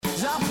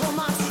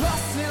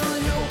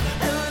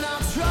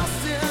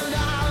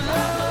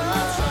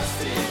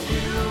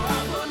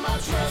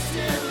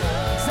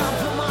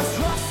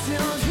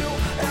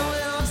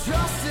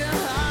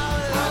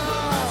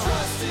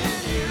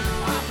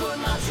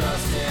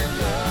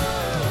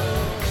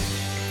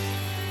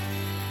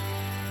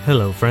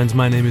Hello friends,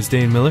 my name is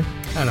Dane Miller.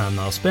 And I'm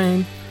Niall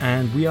Spain,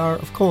 and we are,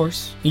 of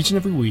course, each and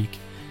every week,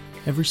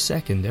 every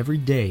second, every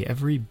day,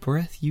 every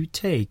breath you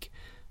take,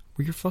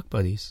 we're your fuck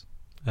buddies.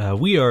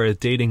 We are a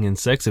dating and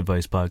sex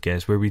advice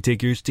podcast where we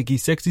take your sticky,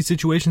 sexy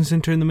situations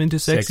and turn them into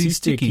sexy,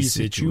 sticky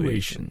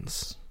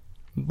situations.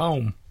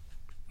 Boom.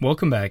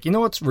 Welcome back. You know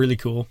what's really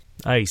cool?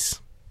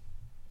 Ice.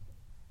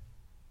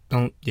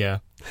 Yeah.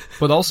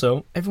 But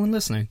also, everyone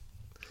listening.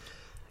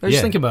 I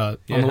just think about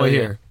it on the way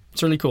here.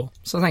 It's really cool.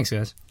 So thanks,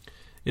 guys.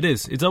 It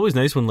is. It's always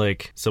nice when,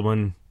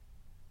 someone's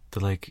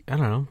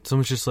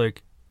just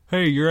like,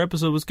 hey, your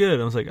episode was good.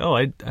 I was like, oh,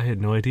 I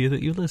had no idea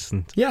that you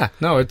listened. Yeah.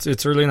 No,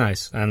 it's really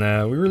nice. And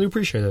we really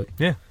appreciate it.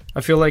 Yeah. I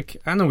feel like,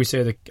 I know we say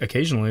it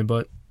occasionally,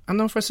 but I don't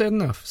know if I say it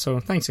enough. So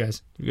thanks,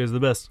 guys. You guys are the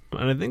best.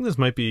 And I think this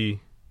might be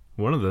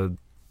an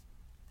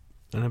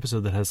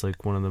episode that has,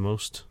 one of the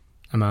most...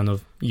 amount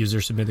of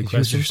user-submitted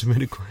questions.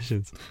 User-submitted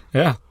questions.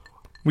 Yeah.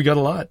 We got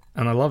a lot,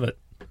 and I love it.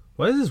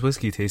 Why does this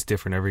whiskey taste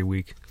different every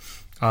week?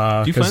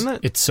 Do you find that?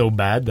 It's so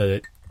bad that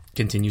it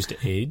continues to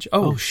age.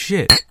 Oh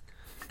shit.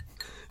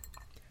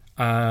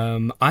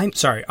 I'm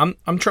sorry.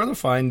 I'm trying to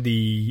find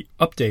the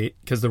update,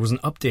 because there was an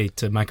update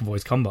to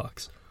McAvoy's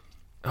Cumbox.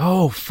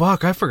 Oh,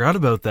 fuck. I forgot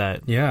about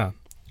that. Yeah.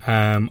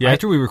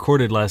 After we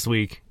recorded last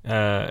week,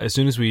 as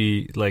soon as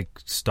we,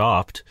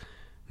 stopped,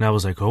 and I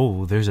was like,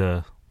 oh, there's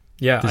a...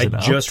 Yeah, I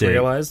just update.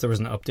 realized there was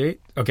an update.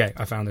 Okay,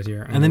 I found it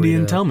here. And then he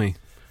didn't tell me.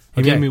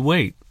 He Okay. made me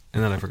wait,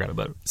 and then I forgot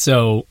about it.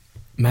 So,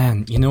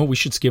 man, we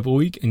should skip a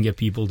week and get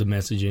people to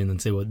message in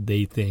and say what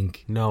they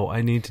think. No,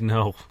 I need to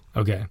know.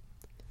 Okay.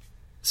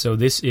 So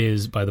this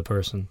is by the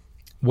person.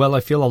 Well, I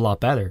feel a lot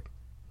better.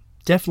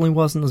 Definitely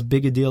wasn't as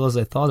big a deal as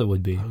I thought it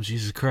would be. Oh,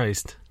 Jesus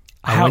Christ.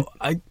 I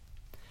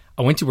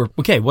went to her...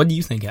 Okay, what do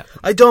you think happened?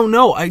 I don't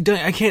know. I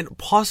can't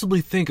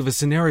possibly think of a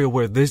scenario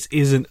where this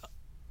isn't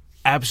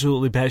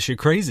absolutely batshit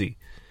crazy.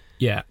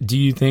 Yeah. Do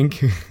you think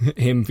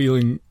him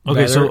feeling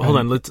Okay, better so hold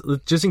on. Let's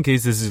just in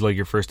case this is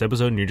your first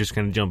episode and you're just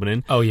kind of jumping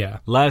in. Oh, yeah.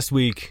 Last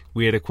week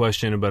we had a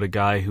question about a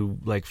guy who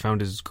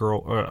found his girl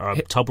a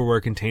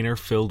Tupperware container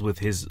filled with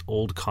his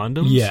old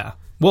condoms. Yeah.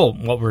 Well,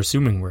 what we're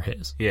assuming were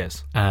his.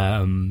 Yes.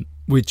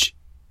 Which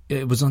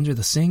it was under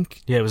the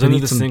sink. Yeah, it was under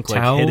the sink,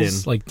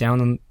 towels, hidden, down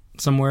on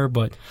somewhere.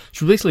 But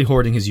she was basically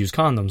hoarding his used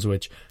condoms,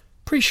 which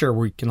pretty sure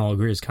we can all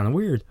agree is kind of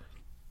weird.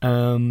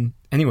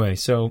 Anyway,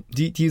 so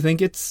do you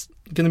think it's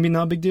going to be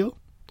not a big deal?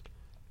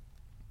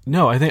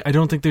 No, I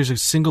don't think there's a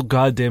single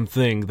goddamn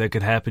thing that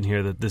could happen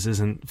here that this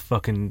isn't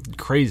fucking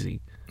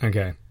crazy.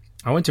 Okay.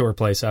 I went to her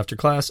place after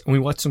class and we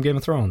watched some Game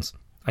of Thrones.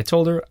 I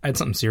told her I had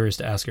something serious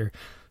to ask her.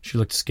 She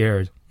looked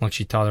scared, like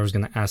she thought I was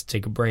going to ask to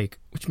take a break,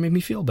 which made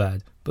me feel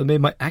bad, but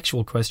made my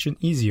actual question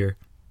easier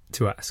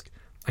to ask.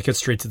 I cut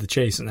straight to the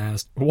chase and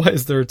asked, why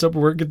is there a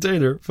Tupperware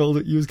container filled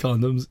with used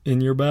condoms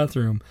in your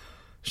bathroom?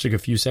 She took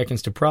a few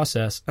seconds to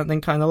process and then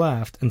kind of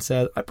laughed and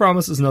said, I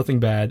promise it's nothing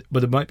bad,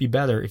 but it might be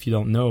better if you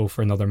don't know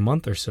for another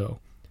month or so.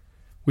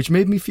 Which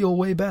made me feel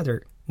way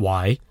better.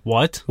 Why?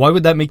 What? Why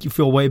would that make you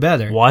feel way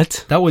better?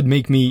 What? That would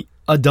make me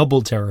a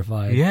double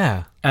terrified.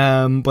 Yeah.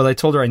 But I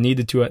told her I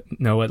needed to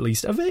know at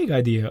least a vague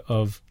idea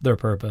of their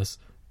purpose.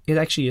 It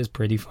actually is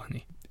pretty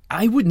funny.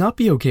 I would not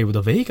be okay with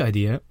a vague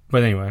idea.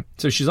 But anyway,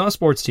 so she's on a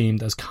sports team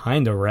that's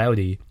kind of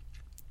rowdy.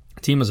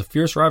 The team has a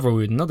fierce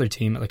rivalry with another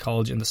team at a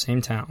college in the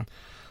same town.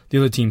 The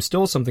other team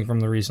stole something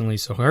from them recently,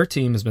 so her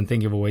team has been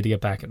thinking of a way to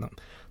get back at them.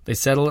 They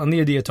settled on the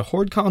idea to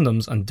hoard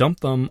condoms and dump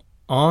them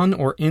on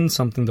or in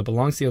something that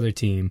belongs to the other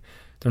team.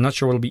 They're not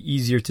sure what will be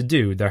easier to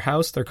do, their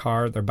house, their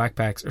car, their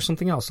backpacks, or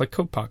something else, like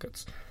coat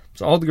pockets.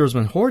 So all the girls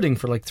have been hoarding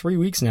for 3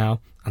 weeks now,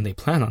 and they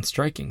plan on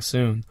striking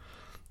soon.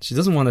 She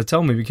doesn't want to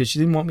tell me because she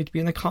didn't want me to be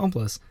an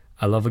accomplice.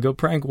 I love a good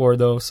prank war,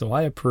 though, so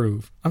I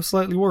approve. I'm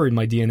slightly worried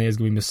my DNA is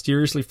going to be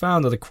mysteriously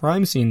found at a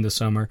crime scene this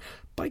summer,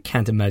 but I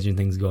can't imagine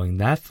things going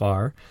that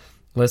far.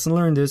 Lesson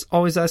learned is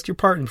always ask your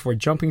partner before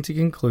jumping to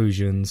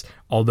conclusions.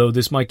 Although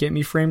this might get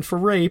me framed for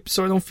rape,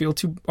 so I don't feel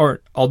too...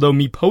 Or, although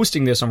me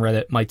posting this on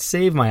Reddit might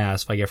save my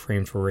ass if I get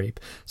framed for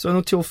rape, so I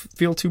don't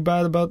feel too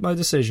bad about my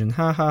decision.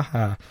 Ha ha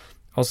ha.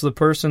 Also, the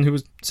person who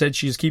said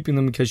she's keeping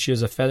them because she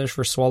has a fetish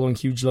for swallowing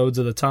huge loads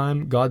at a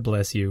time, God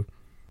bless you.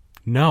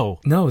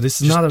 No. No,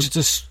 this is not a...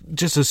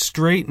 Just a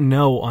straight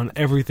no on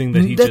everything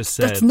that he just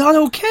said. That's not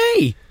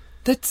okay.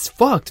 That's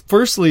fucked.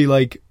 Firstly,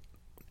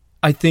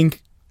 I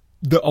think...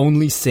 the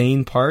only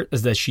sane part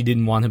is that she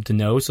didn't want him to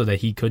know so that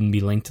he couldn't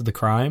be linked to the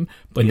crime.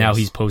 But now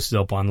he's posted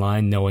up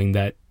online knowing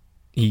that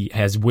he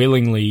has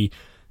willingly...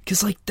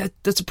 Because,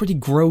 that's a pretty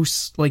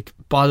gross,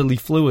 bodily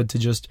fluid to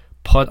just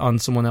put on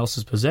someone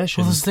else's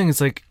possession. Well, this thing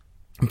is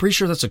I'm pretty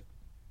sure that's a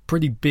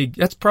pretty big...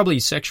 That's probably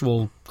a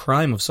sexual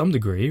crime of some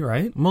degree,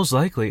 right? Most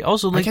likely.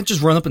 Also, I can't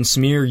just run up and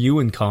smear you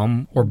in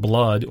cum or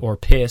blood or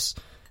piss.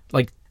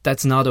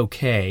 That's not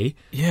okay.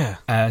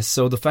 Yeah.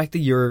 So the fact that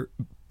you're...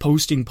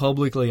 posting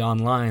publicly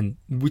online,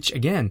 which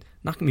again,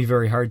 not going to be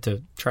very hard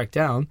to track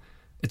down.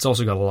 It's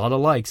also got a lot of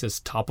likes. It's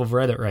top of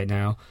Reddit right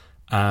now.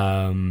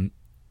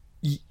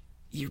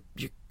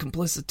 You're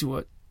complicit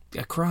to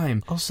a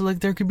crime. Also, like,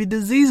 there could be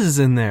diseases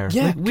in there.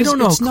 Yeah, like, we don't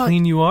know how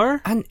clean you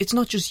are. And it's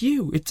not just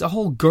you. It's a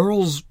whole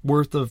girl's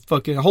worth of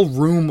fucking... A whole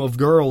room of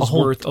girls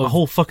worth of... A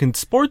whole fucking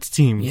sports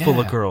team full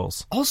of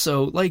girls.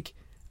 Also, like,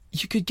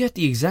 you could get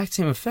the exact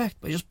same effect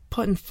by just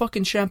putting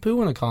fucking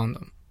shampoo in a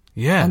condom.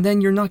 Yeah. And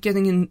then you're not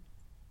getting in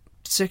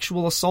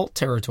sexual assault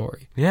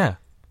territory. Yeah.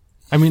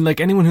 I mean, like,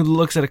 anyone who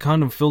looks at a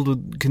condom filled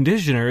with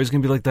conditioner is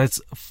going to be like, that's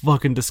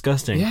fucking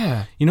disgusting.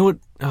 Yeah. You know what?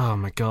 Oh,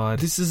 my God.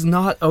 This is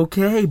not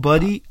okay,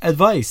 buddy.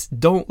 Advice.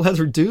 Don't let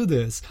her do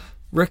this.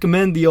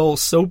 Recommend the old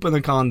soap in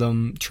a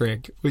condom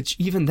trick, which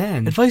even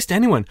then... Advice to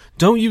anyone.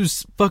 Don't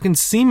use fucking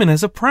semen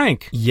as a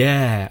prank.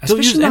 Yeah. Don't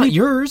use not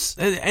yours.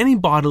 Any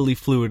bodily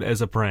fluid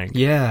as a prank.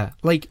 Yeah.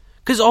 Like...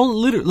 Because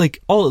all it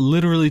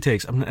literally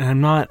takes...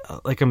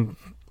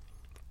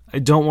 I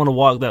don't want to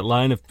walk that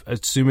line of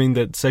assuming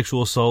that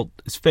sexual assault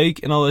is fake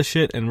and all that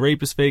shit, and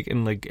rape is fake,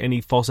 and like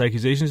any false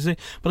accusations. But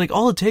like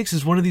all it takes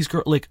is one of these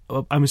girls. Like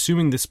I'm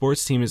assuming the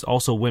sports team is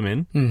also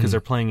women because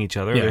they're playing each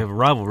other. Yeah. They have a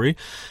rivalry.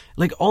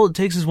 Like all it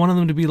takes is one of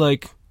them to be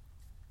like,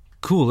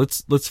 "Cool,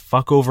 let's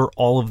fuck over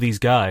all of these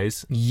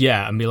guys."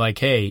 Yeah, and be like,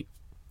 "Hey,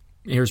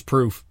 here's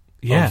proof."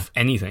 Of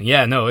anything.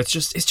 Yeah, no, it's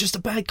just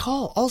a bad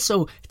call.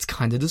 Also, it's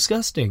kind of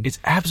disgusting. It's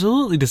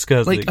absolutely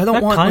disgusting. Like I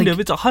don't want kind of.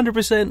 It's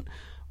 100%.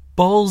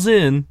 Balls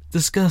in,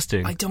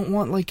 disgusting. I don't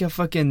want like a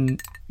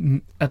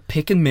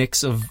pick and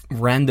mix of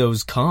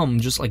randos cum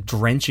just like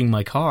drenching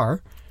my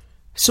car.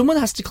 Someone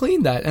has to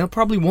clean that, and it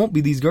probably won't be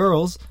these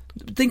girls.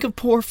 Think of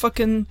poor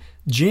fucking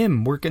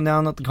Jim working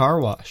down at the car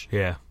wash.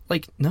 Yeah.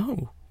 Like,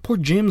 no. Poor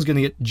Jim's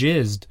gonna get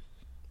jizzed.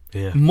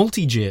 Yeah.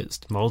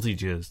 Multi-jizzed.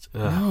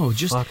 No,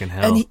 just... Fucking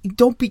hell. And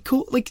don't be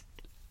cool. Like...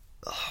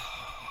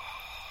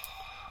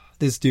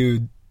 this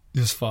dude...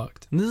 is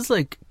fucked. And this is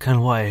like kind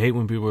of why I hate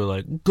when people are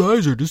like,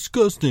 guys are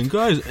disgusting,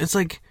 guys. It's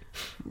like,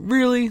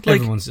 really? Like,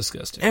 everyone's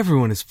disgusting.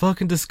 Everyone is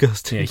fucking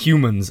disgusting. Yeah,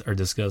 humans are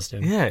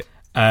disgusting. Yeah.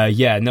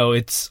 No,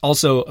 it's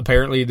also,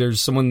 apparently there's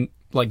someone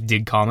like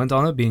did comment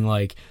on it being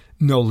like,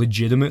 no,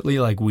 legitimately,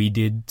 like we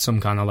did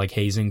some kind of like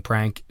hazing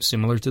prank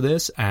similar to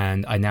this,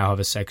 and I now have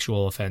a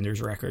sexual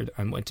offender's record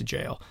and went to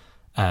jail.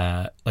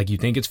 Like you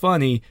think it's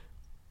funny,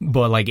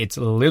 but like it's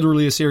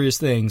literally a serious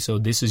thing, so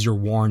this is your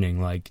warning,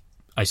 like,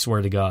 I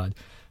swear to God.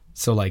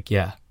 So, like,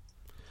 yeah.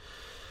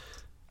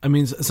 I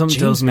mean, something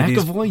tells me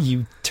McAvoy,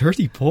 you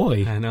dirty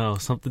boy. I know.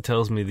 Something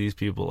tells me these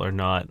people are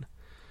not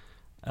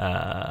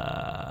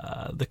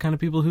the kind of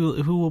people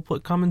who will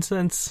put common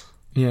sense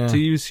to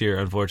use here,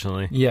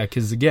 unfortunately. Yeah,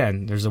 because,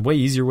 again, there's a way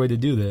easier way to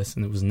do this,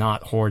 and it was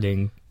not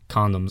hoarding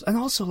condoms. And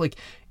also, like,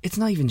 it's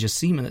not even just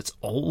semen. It's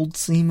old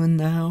semen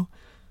now.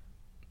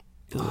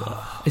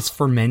 It's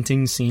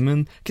fermenting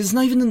semen. Because it's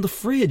not even in the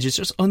fridge. It's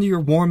just under your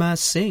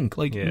warm-ass sink.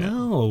 Like,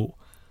 no.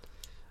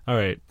 All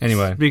right.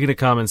 Anyway, speaking of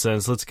common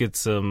sense, let's get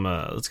some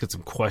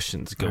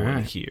questions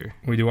going here.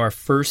 We do our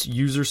first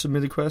user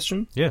submitted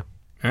question. Yeah.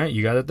 All right,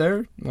 you got it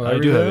there. Well, I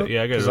do have it.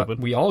 Yeah, I got it open.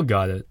 We all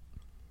got it.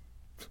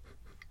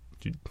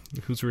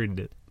 Who's reading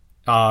it?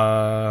 Do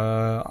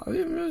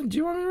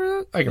you want me to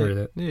read it? I can read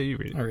it. Yeah, you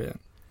read it. I read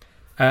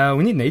it.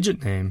 We need an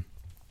agent name.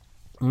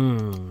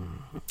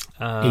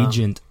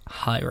 Agent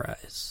High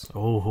Rise.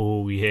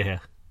 Oh yeah.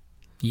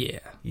 Yeah.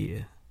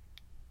 Yeah.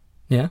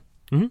 Yeah.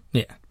 Mm-hmm.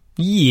 Yeah.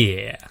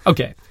 Yeah.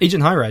 Okay.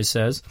 Agent High Rise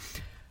says,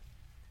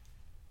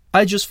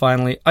 I just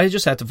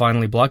had to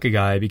finally block a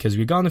guy because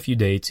we'd gone a few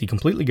dates. He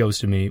completely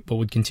ghosted me, but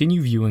would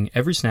continue viewing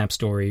every Snap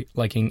story,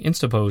 liking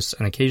Insta posts,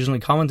 and occasionally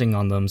commenting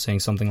on them,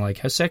 saying something like,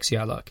 how sexy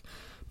I look.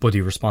 Would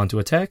he respond to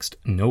a text?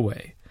 No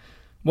way.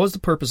 What was the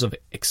purpose of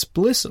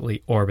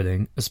explicitly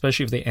orbiting,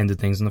 especially if they ended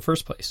things in the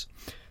first place?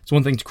 It's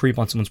one thing to creep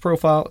on someone's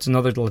profile, it's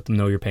another to let them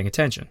know you're paying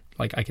attention.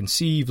 Like, I can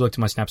see you've looked at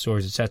my Snap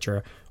stories,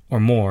 etc., or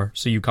more,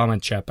 so you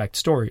comment chat back to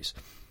stories.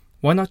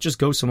 Why not just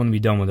ghost someone and be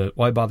done with it?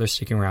 Why bother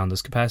sticking around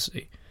this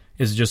capacity?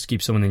 Is it just to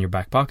keep someone in your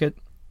back pocket?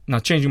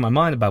 Not changing my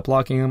mind about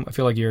blocking them. I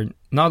feel like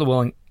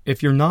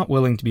if you're not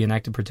willing to be an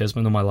active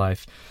participant in my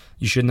life,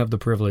 you shouldn't have the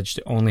privilege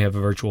to only have a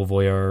virtual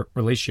voyeur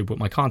relationship with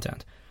my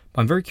content.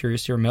 But I'm very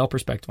curious to hear a male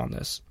perspective on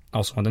this. I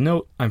also want to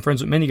note, I'm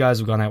friends with many guys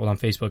who've gone out with on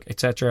Facebook,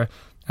 etc.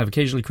 I've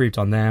occasionally creeped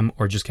on them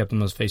or just kept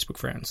them as Facebook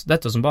friends.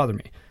 That doesn't bother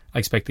me. I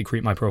expect they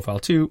creep my profile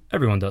too.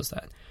 Everyone does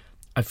that.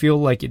 I feel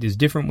like it is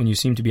different when you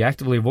seem to be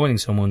actively avoiding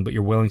someone, but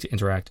you're willing to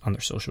interact on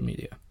their social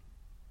media.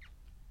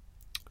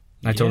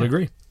 I totally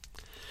agree.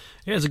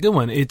 Yeah, it's a good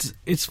one.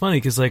 It's funny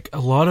because like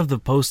a lot of the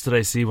posts that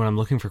I see when I'm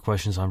looking for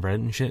questions on Reddit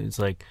and shit, it's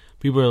like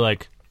people are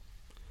like,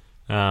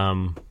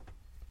 guy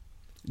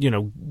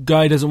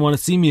doesn't want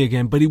to see me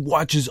again, but he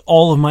watches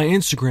all of my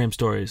Instagram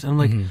stories. And I'm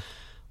like,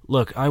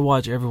 look, I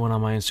watch everyone on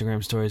my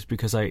Instagram stories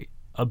because I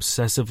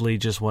obsessively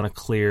just want to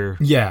clear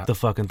the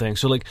fucking thing.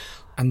 So like,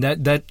 and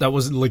that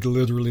was like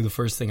literally the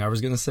first thing I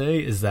was gonna say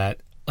is that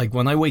like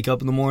when I wake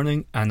up in the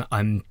morning and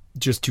I'm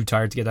just too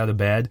tired to get out of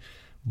bed,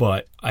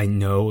 but I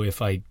know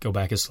if I go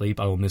back asleep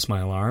I will miss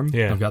my alarm.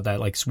 I've got that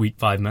like sweet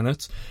 5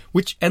 minutes,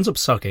 which ends up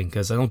sucking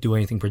because I don't do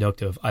anything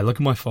productive. I look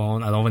at my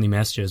phone, I don't have any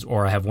messages,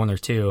 or I have one or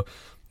two,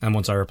 and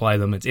once I reply to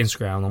them it's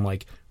Instagram. I'm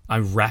like, I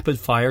rapid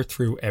fire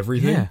through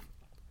everything,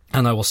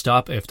 and I will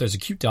stop if there's a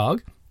cute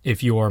dog,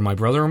 if you're my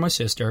brother or my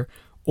sister,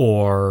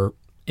 or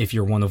if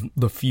you're one of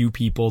the few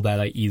people that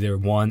I either,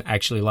 one,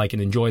 actually like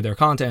and enjoy their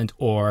content,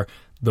 or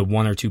the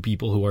one or two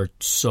people who are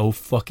so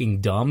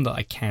fucking dumb that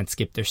I can't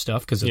skip their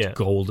stuff because it's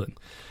golden.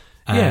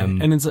 Yeah,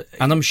 and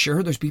I'm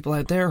sure there's people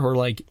out there who are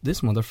like, this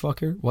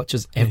motherfucker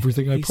watches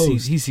everything I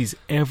post. He sees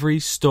every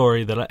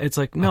story that it's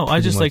like, no, I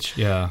just much,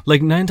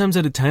 like 9 times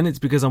out of 10, it's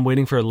because I'm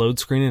waiting for a load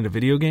screen in a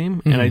video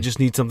game, and I just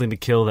need something to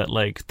kill that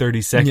like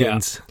 30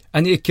 seconds. Yeah.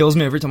 And it kills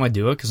me every time I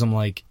do it because I'm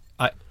like,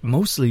 I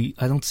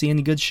don't see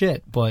any good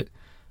shit, but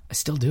I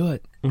still do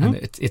it. And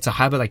it's a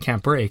habit I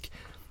can't break.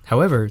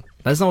 However,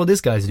 that's not what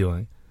this guy's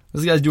doing.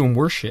 This guy's doing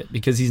worse shit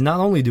because he's not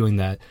only doing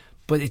that,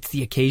 but it's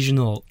the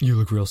occasional, you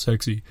look real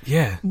sexy.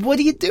 Yeah. What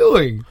are you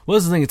doing? Well,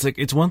 that's the thing. It's like,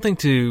 it's one thing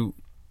to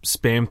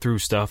spam through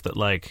stuff that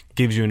like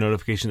gives you a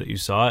notification that you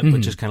saw it, but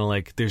just kind of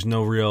like there's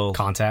no real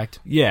contact.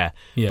 Yeah.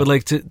 But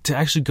like to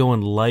actually go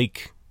and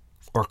like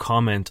or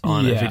comment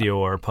on a video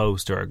or a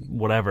post or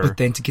whatever. But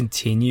then to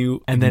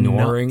continue and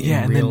ignoring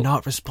then then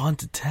not respond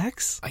to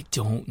texts. I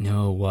don't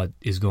know what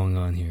is going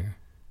on here.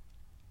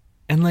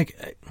 And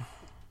like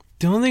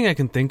the only thing I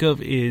can think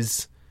of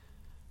is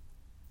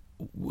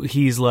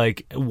he's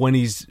like, when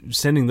he's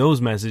sending those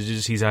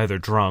messages, he's either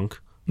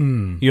drunk, you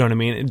know what I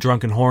mean,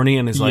 drunk and horny,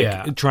 and is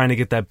like trying to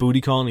get that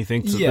booty call, and he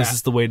thinks that this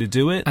is the way to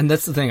do it. And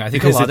that's the thing. I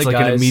think because a lot it's of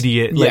like guys, an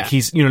immediate, like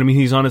he's, you know what I mean,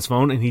 he's on his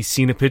phone and he's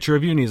seen a picture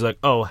of you, and he's like,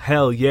 oh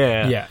hell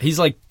yeah, yeah. He's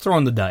like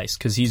throwing the dice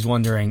because he's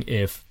wondering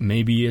if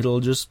maybe it'll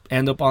just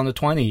end up on the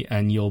 20,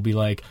 and you'll be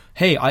like,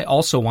 hey, I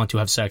also want to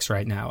have sex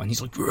right now, and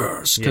he's like,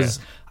 yes, because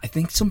I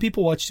think some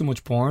people watch too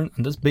much porn,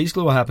 and that's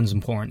basically what happens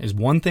in porn. Is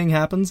one thing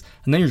happens,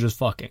 and then you're just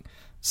fucking.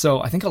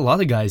 So I think a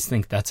lot of guys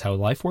think that's how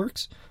life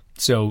works.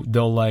 So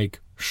they'll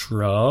like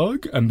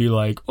shrug and be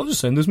like, I'll just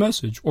send this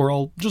message, or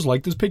I'll just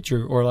like this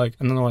picture, or like,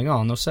 and then they're like,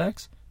 oh, no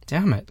sex?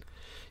 Damn it.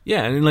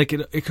 Yeah, and like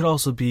it could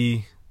also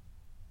be,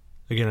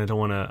 again, I don't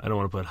want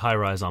to put high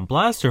rise on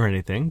blast or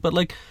anything, but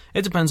like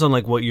it depends on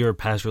like what your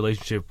past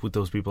relationship with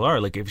those people are.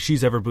 Like if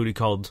she's ever booty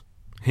called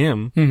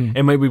him,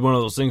 it might be one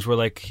of those things where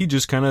like he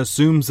just kind of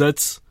assumes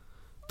that's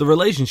the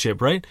relationship,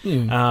 right?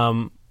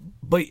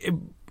 But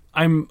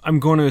I'm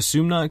going to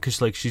assume not,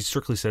 because like she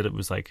strictly said it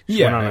was like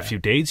she went on a few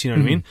dates, you know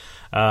what I mean?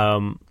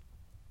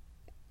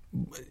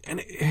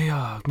 And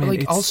man,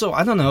 like also,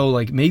 I don't know,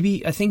 like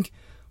maybe I think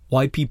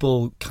why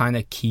people kind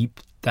of keep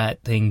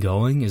that thing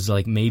going is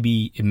like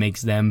maybe it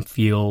makes them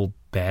feel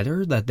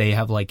better that they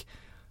have like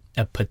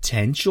a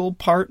potential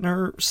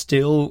partner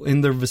still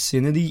in their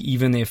vicinity,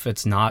 even if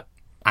it's not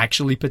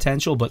actually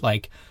potential, but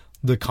like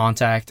the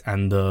contact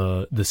and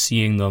the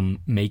seeing them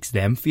makes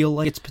them feel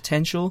like it's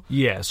potential.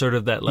 Yeah, sort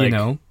of that, like, you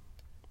know,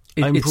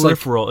 I'm it's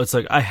peripheral. Like, it's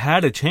like I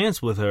had a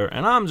chance with her,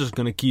 and I'm just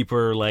going to keep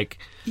her like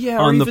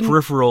on the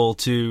peripheral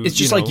to. It's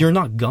just like you're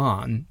not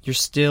gone. You're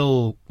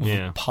still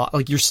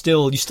like you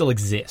still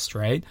exist,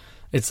 right?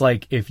 It's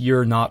like if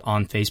you're not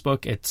on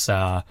Facebook, it's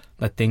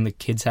that thing that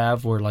kids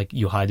have where like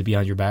you hide it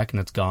behind your back and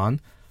it's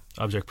gone.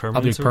 Object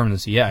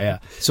permanency. Yeah.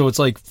 So it's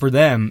like for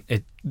them,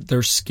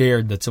 they're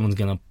scared that someone's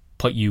gonna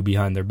put you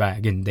behind their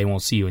back and they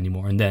won't see you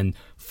anymore, and then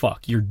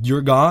fuck,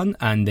 you're gone,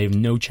 and they have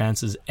no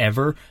chances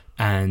ever,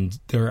 and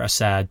they're a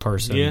sad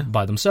person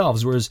by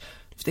themselves. Whereas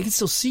if they can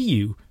still see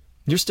you,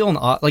 you're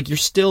still you're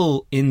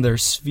still in their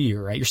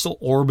sphere, right? You're still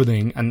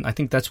orbiting, and I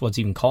think that's what's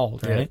even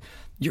called, right?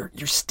 You're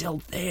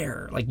still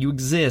there, like you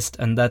exist,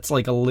 and that's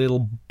like a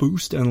little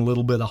boost and a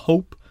little bit of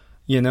hope,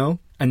 you know.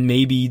 And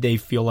maybe they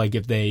feel like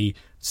if they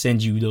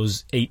send you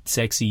those 8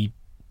 sexy,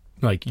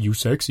 like you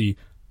sexy,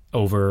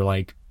 over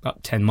like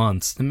 10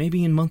 months, then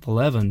maybe in month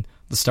 11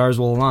 the stars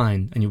will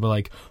align and you'll be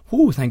like,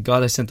 whoo, thank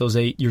God I sent those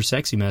 8 you're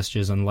sexy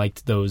messages and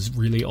liked those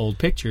really old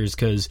pictures,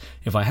 because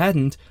if I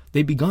hadn't,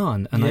 they'd be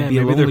gone and I'd be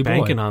a lonely boy. Maybe they're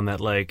banking on that,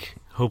 like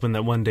hoping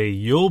that one day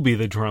you'll be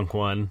the drunk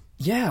one.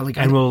 Yeah, like,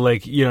 and we'll,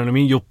 like, you know what I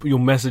mean, you'll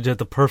message at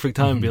the perfect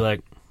time and be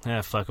like,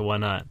 fuck it, why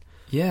not?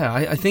 Yeah,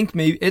 I think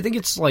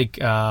it's like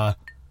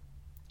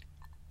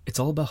it's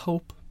all about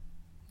hope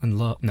and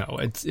love. No,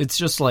 it's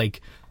just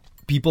like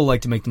people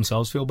like to make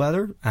themselves feel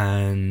better,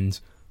 and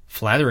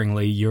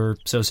flatteringly, you're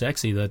so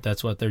sexy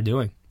that's what they're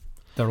doing.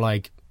 They're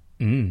like,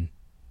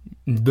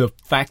 the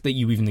fact that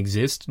you even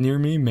exist near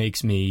me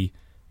makes me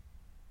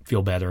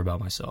feel better about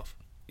myself.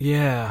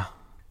 Yeah,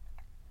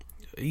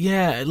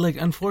 like,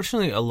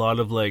 unfortunately, a lot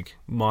of, like,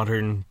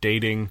 modern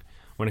dating,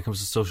 when it comes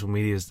to social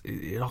media,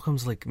 it all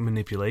comes, like,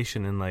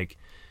 manipulation, and, like,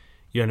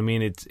 you know what I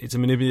mean? It's a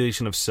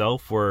manipulation of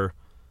self where,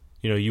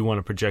 you know, you want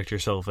to project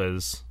yourself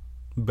as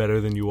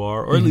better than you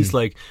are, or at least,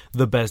 like,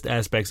 the best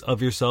aspects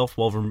of yourself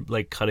while,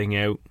 like, cutting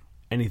out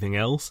anything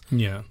else.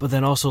 Yeah. But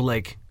then also,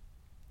 like,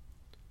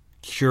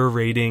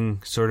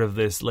 curating sort of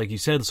this, like you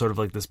said, sort of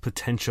like this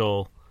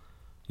potential,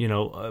 you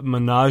know,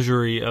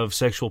 menagerie of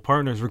sexual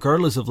partners,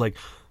 regardless of, like,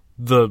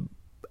 the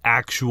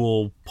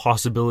actual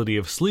possibility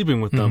of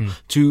sleeping with them,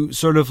 to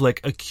sort of, like,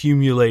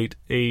 accumulate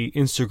a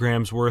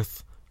Instagram's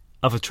worth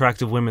of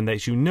attractive women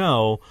that you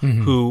know,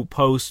 who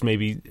post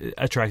maybe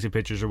attractive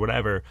pictures or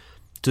whatever,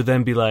 to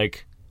then be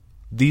like,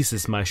 this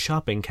is my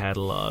shopping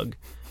catalog.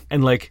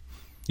 And, like,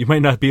 you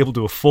might not be able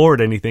to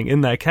afford anything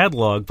in that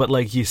catalog, but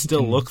like you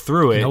still look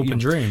through it. An open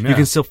dream. Yeah. You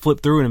can still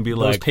flip through it and be Those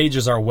like,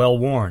 pages are well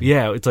worn.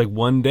 yeah, it's like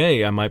one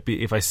day I might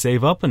be, if I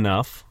save up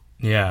enough,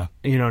 Yeah.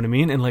 you know what I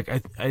mean? And like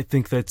I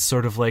think that's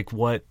sort of like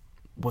what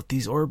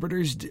these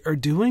orbiters are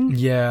doing.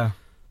 Yeah.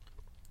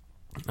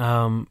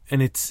 And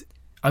it's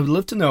I would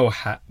love to know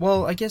how.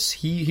 Well, I guess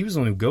he was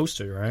the one who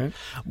ghosted, right?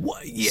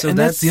 yeah, So and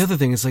that's the that's- other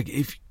thing. It's like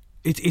if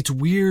it's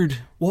weird.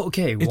 Well,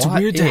 okay. It's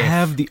weird to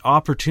have the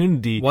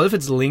opportunity. What if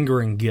it's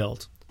lingering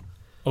guilt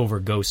over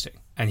ghosting,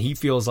 and he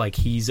feels like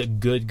he's a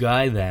good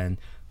guy then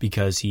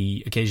because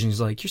he occasionally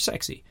is like, "You're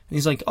sexy," and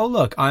he's like, "Oh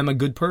look, I'm a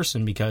good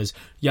person because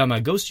yeah, I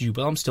might ghost you,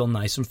 but I'm still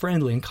nice and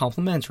friendly and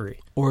complimentary."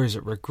 Or is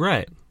it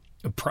regret?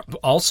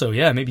 Also,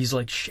 yeah, maybe he's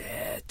like,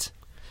 "Shit."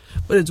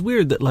 But it's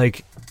weird that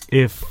like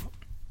if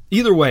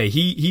Either way,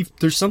 he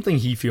there's something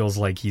he feels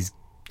like he's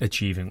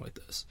achieving with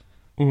this,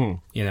 you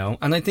know.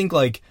 And I think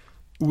like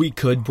we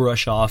could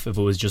brush off if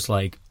it was just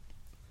like,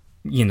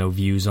 you know,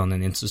 views on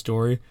an Insta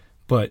story,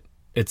 but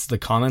it's the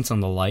comments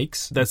on the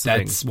likes. That's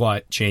the thing.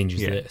 what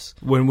changes this.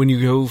 when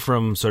you go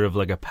from sort of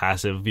like a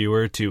passive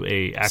viewer to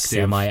a active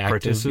Semi-active,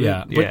 participant,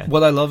 yeah. But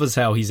what I love is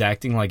how he's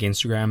acting like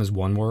Instagram is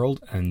one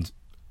world and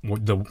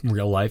the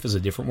real life is a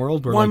different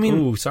world. We're Well, I like, mean-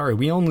 ooh, sorry,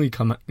 we only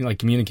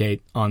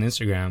communicate on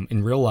Instagram.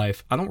 In real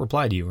life, I don't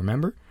reply to you.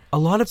 Remember? a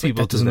lot of like,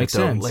 people that doesn't do make that,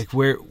 though. sense. Like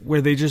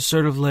where they just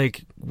sort of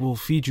like will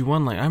feed you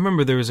one. Like I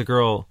remember there was a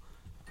girl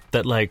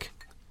that like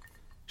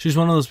she's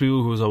one of those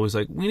people who was always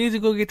like, we need to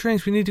go get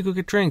drinks,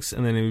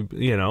 and then it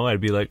would, you know,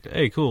 I'd be like,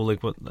 hey, cool,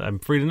 like what, I'm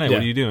free tonight, Yeah.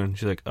 what are you doing?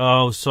 She's like,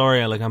 oh,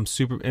 sorry, I'm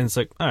super, and it's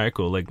like, all right,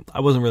 cool, like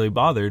I wasn't really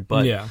bothered,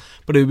 but Yeah.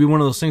 but it would be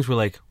one of those things where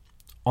like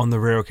on the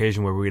rare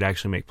occasion where we'd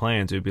actually make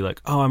plans, it would be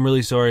like, oh, I'm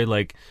really sorry,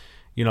 like,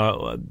 you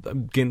know,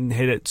 I'm getting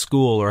hit at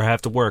school or I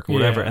have to work or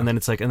whatever, Yeah. and then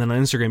it's like, and then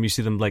on Instagram you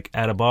see them like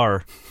at a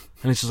bar,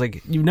 and it's just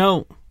like, you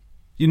know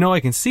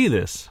I can see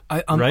this.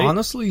 I'm right?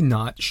 honestly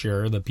not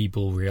sure that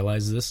people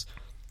realize this,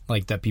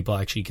 like that people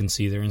actually can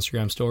see their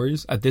Instagram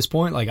stories at this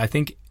point. Like I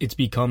think it's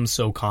become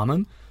so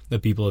common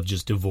that people have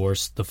just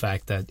divorced the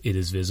fact that it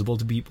is visible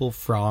to people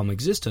from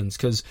existence,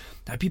 because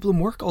I have people in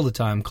work all the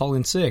time call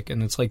in sick,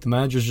 and it's like the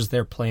manager's just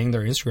there playing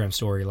their Instagram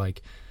story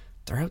like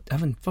they're out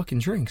having fucking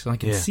drinks and I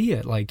can Yeah. see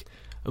it. Like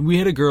We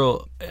had a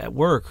girl at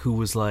work who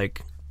was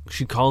like,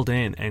 she called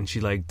in and she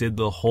like did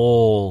the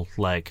whole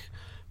like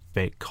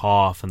fake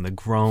cough and the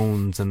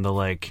groans and the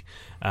like.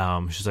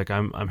 She's like,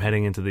 I'm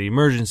heading into the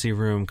emergency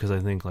room because I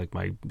think like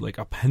my like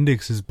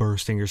appendix is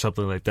bursting or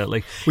something like that.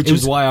 Like, which it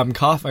is was, why I'm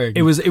coughing.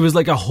 it was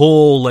like a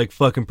whole like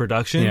fucking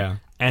production. Yeah.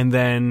 And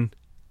then,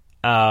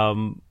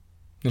 And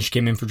she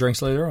came in for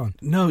drinks later on.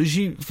 no,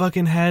 she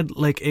fucking had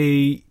like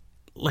a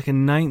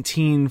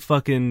 19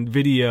 fucking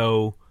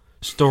video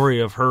story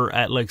of her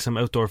at like some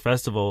outdoor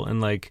festival and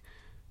like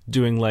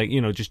doing like, you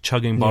know, just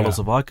chugging bottles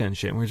Yeah. of vodka and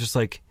shit. And we're just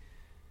like,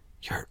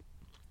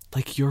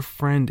 your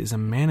friend is a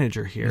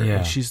manager here Yeah.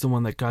 and she's the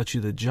one that got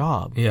you the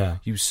job. Yeah.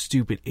 You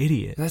stupid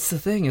idiot. That's the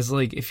thing, is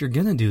like, if you're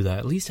gonna do that,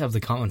 at least have the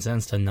common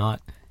sense to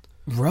not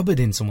rub it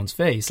in someone's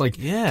face. Like,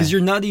 Yeah. because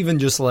you're not even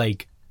just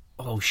like,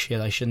 oh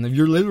shit, I shouldn't have.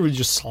 You're literally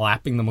just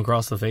slapping them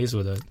across the face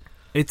with it.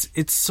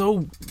 It's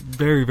so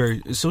very,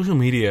 very social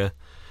media.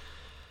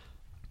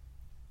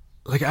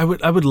 Like I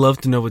would love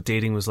to know what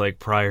dating was like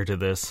prior to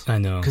this. I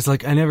know. Because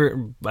like I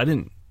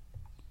didn't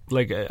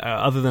like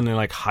other than in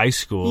like high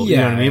school, you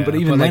know what I mean? But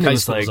even then high it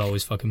was school like was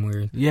always fucking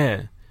weird.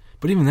 yeah.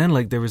 But even then,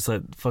 like there was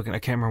that fucking, I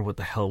can't remember what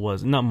the hell it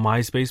was. Not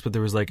MySpace, but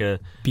there was like a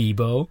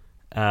Bebo.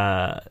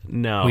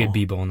 no. We had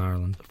Bebo in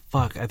Ireland.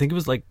 Fuck, I think it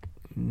was like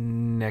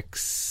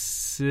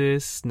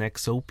Nexopia,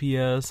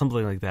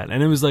 something like that.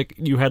 And it was like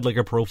you had like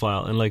a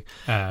profile and like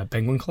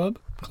Penguin Club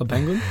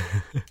Penguin.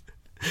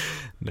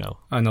 no.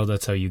 I know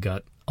that's how you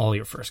got all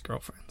your first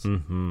girlfriends.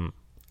 Mm-hmm.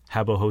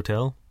 Habbo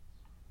Hotel.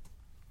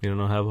 You don't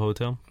know Habbo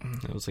Hotel?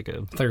 It was like a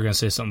I thought you were gonna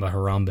say something about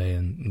Harambe,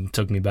 and it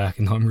took me back,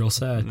 and now I'm real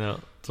sad. no.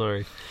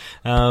 Sorry.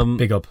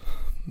 Big up.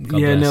 God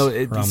yeah, bless no.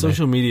 Harambe.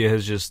 Social media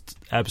has just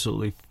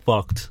absolutely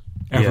fucked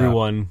Yeah.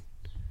 everyone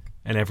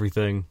and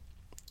everything.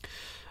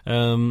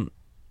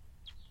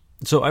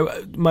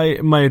 So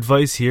my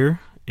advice here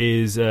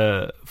is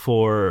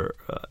for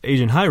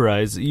Agent High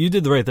Rise. You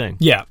did the right thing.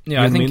 Yeah, You know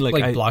I what I think mean?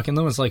 like blocking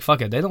them is like,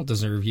 fuck it, they don't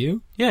deserve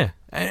you. Yeah,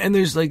 and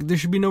there's like there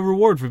should be no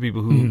reward for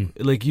people who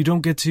like you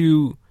don't get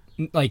to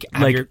Like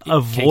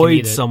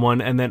avoid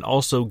someone and then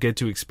also get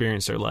to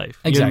experience their life.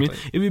 You know what I mean?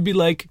 Exactly. It would be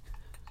like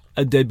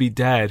a deadbeat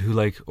dad who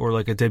like, or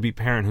like a deadbeat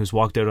parent who's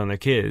walked out on their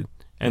kid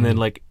and then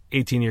like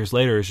 18 years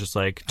later is just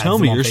like, tell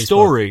Adds me them on your Facebook.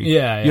 story.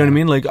 Yeah, You know what I yeah.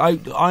 mean? Like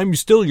I'm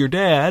still your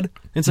dad.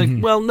 It's like,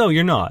 well, no,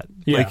 you're not.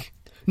 Yeah. Like,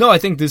 No, I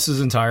think this is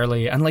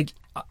entirely, and like,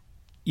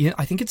 yeah,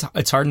 I think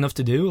it's hard enough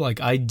to do. Like,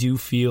 I do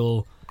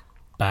feel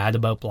bad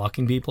about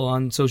blocking people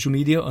on social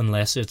media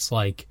unless it's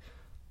like,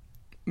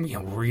 you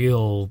know,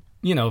 real.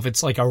 You know, if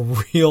it's like a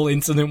real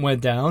incident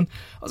went down.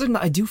 Other than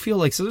that, I do feel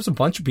like, so there's a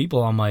bunch of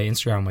people on my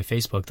Instagram, my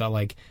Facebook that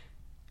like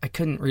I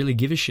couldn't really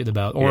give a shit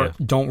about, or Yeah.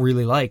 don't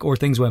really like, or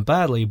things went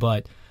badly,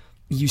 but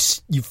you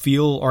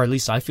feel, or at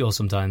least I feel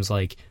sometimes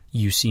like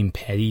you seem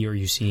petty or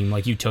you seem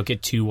like you took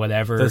it to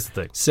whatever. That's the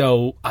thing.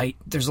 So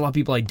there's a lot of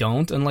people I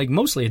don't, and like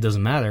mostly it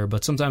doesn't matter,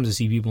 but sometimes I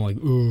see people like,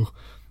 ooh.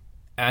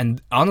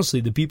 And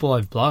honestly, the people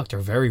I've blocked are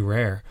very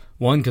rare.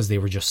 One, because they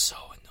were just so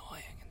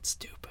annoying and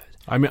stupid.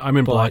 I'm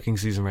in blocking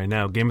season right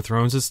now. Game of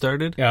Thrones has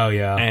started. Oh,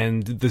 yeah.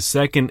 And the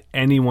second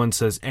anyone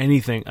says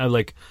anything, I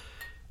like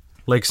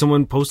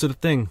someone posted a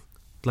thing,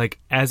 like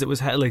as it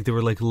was like they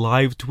were like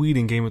live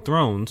tweeting Game of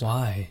Thrones.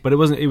 Why? But it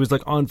wasn't. It was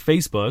like on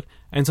Facebook,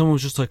 and someone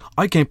was just like,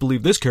 "I can't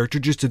believe this character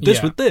just did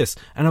this with this,"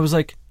 and I was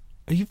like,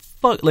 "Are you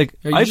fuck?" Like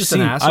I've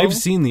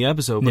seen the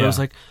episode, but I was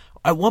like,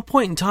 at what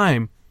point in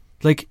time,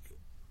 like.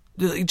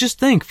 Just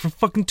think for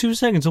fucking 2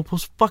 seconds. I'll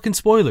post fucking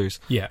spoilers.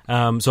 Yeah.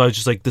 So I was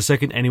just like, the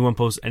second anyone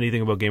posts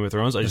anything about Game of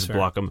Thrones, I just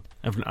block them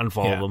and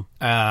unfollow them.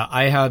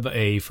 I have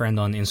a friend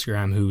on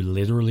Instagram who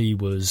literally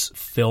was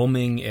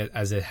filming it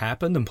as it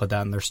happened and put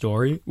that in their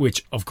story,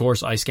 which of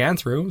course I scanned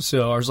through.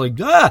 So I was like,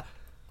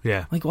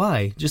 yeah. Like,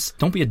 why? Just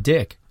don't be a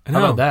dick. How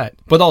about that?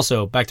 But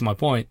also, back to my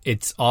point,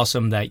 it's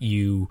awesome that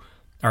you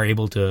are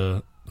able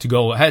to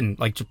go ahead and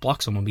like just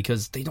block someone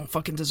because they don't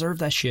fucking deserve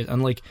that shit.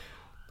 And like.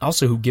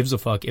 Also, who gives a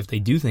fuck if they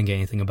do think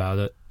anything about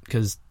it?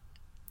 Because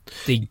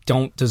they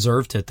don't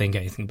deserve to think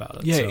anything about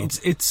it. Yeah,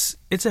 so.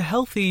 it's a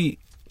healthy.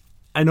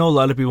 I know a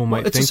lot of people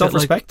might think it's a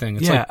self-respect thing.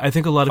 It's I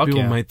think a lot of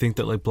people might think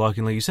that like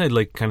blocking, like you said,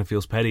 like kind of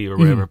feels petty or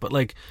whatever. But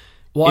like,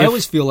 I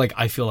always feel like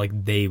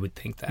they would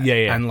think that.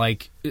 Yeah. And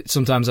like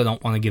sometimes I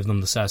don't want to give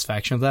them the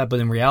satisfaction of that, but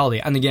in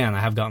reality, and again, I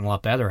have gotten a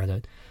lot better at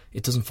it.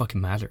 It doesn't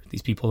fucking matter.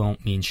 These people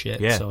don't mean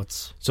shit. Yeah.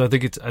 So I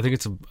think it's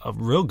a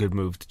real good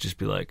move to just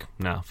be like,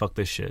 nah, fuck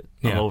this shit.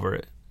 I'm over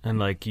it. And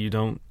like you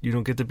don't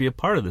get to be a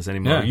part of this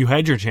anymore. Yeah. You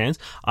had your chance.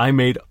 I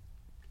made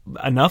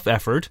enough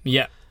effort.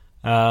 Yeah.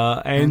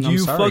 And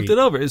you fucked it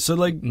over. So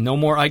like no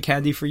more eye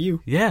candy for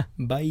you. Yeah.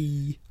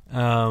 Bye.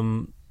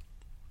 And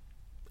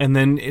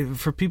then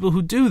for people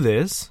who do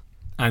this,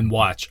 and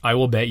watch, I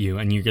will bet you,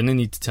 and you're gonna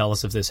need to tell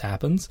us if this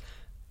happens.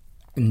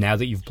 Now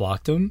that you've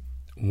blocked them,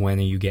 when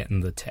are you getting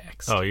the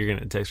text? Oh, you're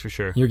getting a text for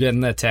sure. You're getting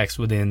that text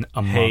within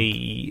a month.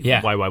 Hey,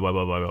 yeah. Why?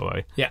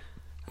 Yeah,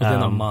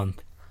 within a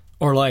month.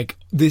 Or like,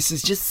 this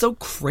is just so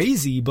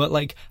crazy, but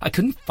like, I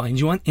couldn't find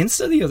you on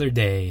Insta the other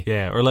day.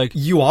 Yeah, or like,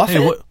 you off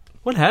hey, it?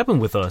 What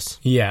happened with us?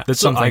 Yeah, that's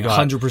something what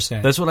I got.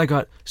 100%. That's what I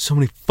got so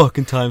many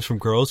fucking times from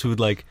girls who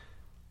would like,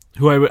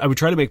 who I would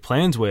try to make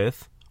plans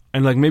with,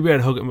 and like maybe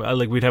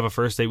we'd have a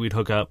first date, we'd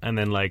hook up, and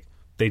then like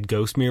they'd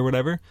ghost me or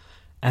whatever,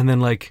 and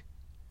then like,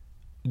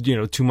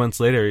 2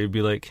 months later, you'd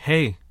be like,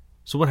 hey,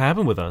 so what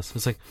happened with us?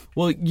 It's like,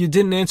 well, you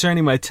didn't answer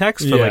any of my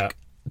texts for like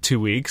 2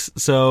 weeks,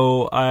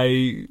 so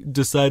I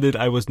decided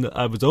I was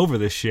over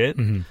this shit.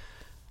 Mm-hmm.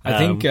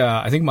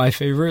 I think my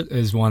favorite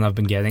is one I've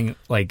been getting,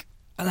 like,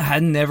 I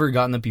had never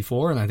gotten it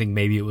before, and I think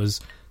maybe it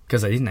was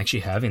because I didn't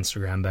actually have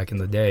Instagram back in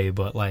the day,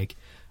 but like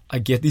I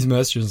get these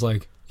messages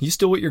like, you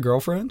still with your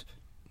girlfriend?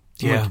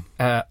 Yeah.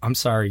 Like, I'm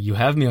sorry, you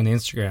have me on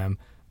Instagram.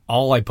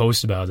 All I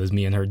post about is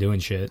me and her doing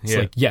shit. It's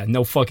like,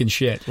 no fucking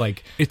shit.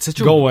 Like,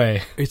 go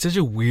away. It's such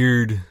a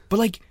weird. But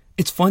like,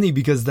 it's funny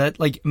because that,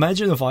 like,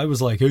 imagine if I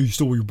was like, hey, you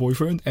still with your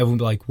boyfriend? Everyone would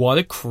be like, what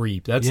a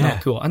creep. That's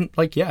not cool. And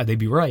like, yeah, they'd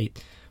be right.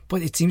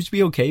 But it seems to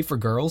be okay for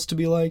girls to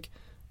be like,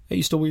 hey,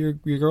 you still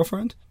with your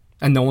girlfriend?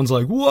 And no one's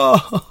like, whoa.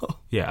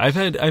 Yeah, I've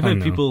had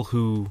people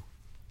who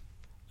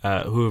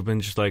have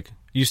been just like,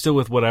 you still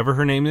with whatever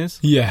her name is?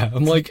 Yeah,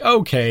 I'm like,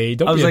 okay,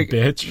 don't be a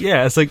bitch.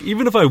 Yeah, it's like,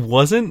 even if I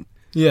wasn't,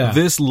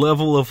 this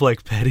level of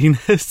like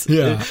pettiness,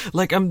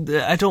 like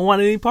I don't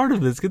want any part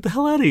of this. Get the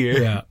hell out of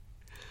here. Yeah.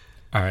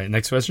 All right,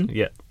 next question.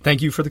 Yeah.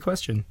 Thank you for the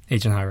question,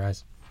 Agent High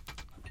Rise.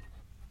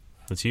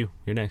 That's you.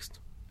 You're next.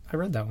 I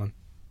read that one.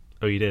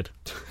 Oh, you did?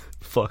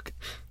 Fuck.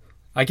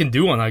 I can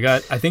do one. I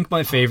think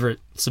my favorite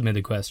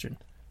submitted question.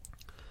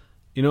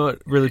 You know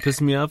what really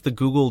pissed me off? The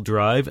Google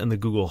Drive and the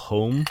Google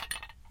Home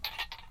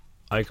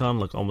icon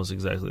look almost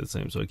exactly the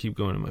same, so I keep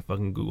going to my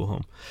fucking Google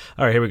Home.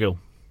 All right, here we go.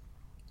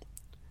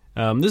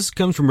 This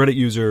comes from Reddit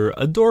user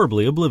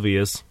Adorably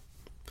Oblivious.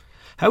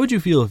 How would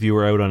you feel if you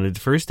were out on a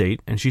first date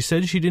and she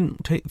said she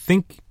didn't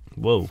think...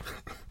 Whoa.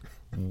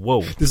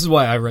 This is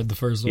why I read the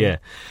first one. Yeah.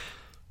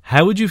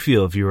 How would you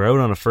feel if you were out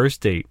on a first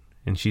date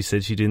and she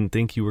said she didn't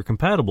think you were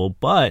compatible,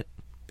 but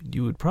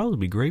you would probably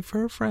be great for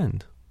her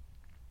friend?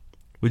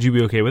 Would you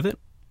be okay with it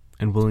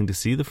and willing to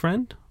see the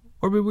friend,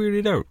 or be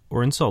weirded out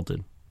or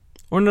insulted,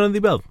 or none of the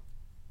above?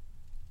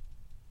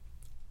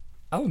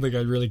 I don't think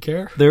I'd really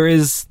care. There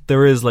is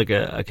like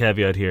a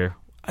caveat here.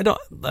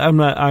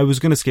 I was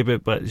going to skip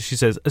it, but she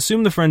says,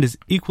 assume the friend is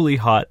equally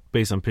hot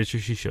based on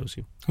pictures she shows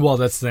you. Well,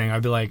 that's the thing.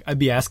 I'd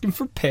be asking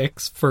for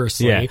pics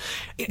firstly. Yeah.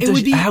 It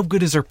would be, how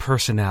good is her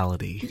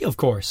personality? Of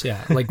course,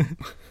 yeah. Like,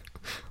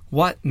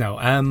 what? No.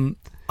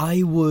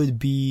 I would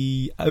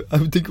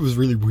think it was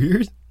really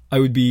weird. I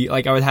would be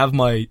like, I would have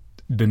my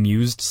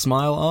bemused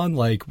smile on,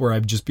 like, where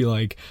I'd just be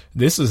like,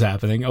 this is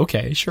happening.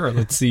 Okay, sure.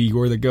 Let's see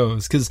where that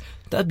goes. Because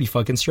that'd be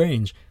fucking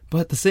strange.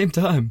 But at the same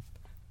time,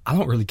 I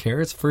don't really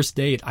care. It's a first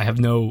date. I have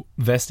no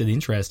vested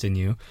interest in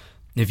you.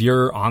 If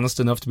you're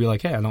honest enough to be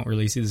like, hey, I don't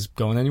really see this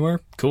going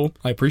anywhere, cool.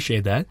 I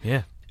appreciate that.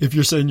 Yeah. if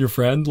you're saying your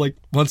friend like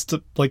wants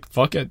to like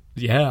fuck it,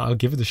 yeah, I'll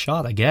give it a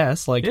shot, I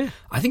guess. Like, Yeah.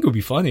 I think it would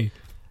be funny.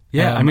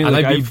 Yeah, I mean, and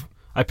like,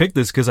 I picked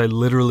this because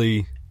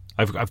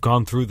I've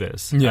gone through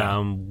this.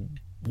 Yeah.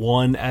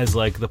 One as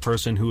like the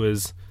person who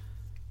is,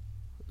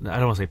 I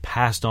don't want to say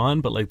passed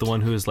on, but like the one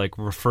who is like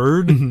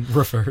referred,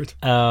 referred.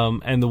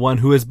 and the one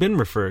who has been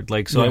referred.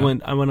 Like, so Yeah.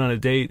 I went on a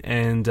date,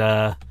 and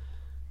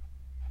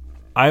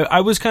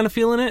I was kind of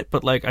feeling it,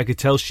 but like I could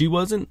tell she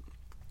wasn't.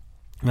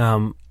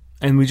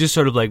 And we just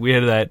sort of like, we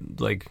had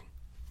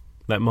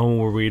that moment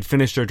where we had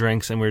finished our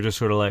drinks and we were just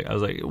sort of like, I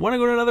was like, want to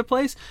go to another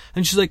place?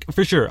 And she's like,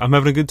 for sure, I'm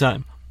having a good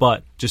time,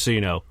 but just so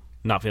you know,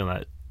 not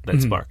feeling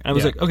that spark. And I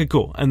was Yeah. like, okay,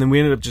 cool. And then we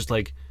ended up just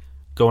like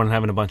going and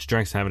having a bunch of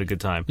drinks and having a good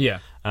time. Yeah.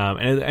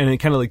 And it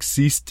kind of like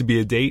ceased to be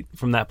a date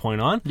from that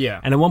point on. Yeah.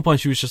 And at one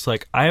point she was just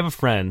like, I have a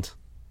friend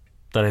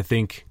that I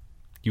think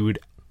you would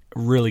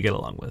really get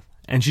along with.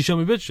 And she showed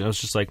me a picture. I was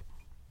just like,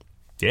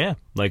 yeah,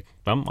 like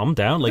I'm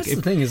down. Like, That's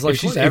the thing is, like,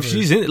 if she's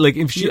whatever. in, like,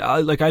 if she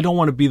like, I don't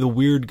want to be the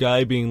weird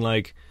guy being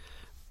like,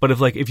 but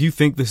if you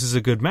think this is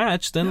a good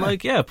match, then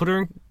like, yeah, put her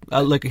in,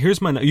 like,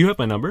 here's you have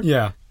my number.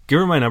 Yeah. Give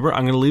her my number.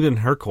 I'm going to leave it in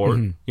her court.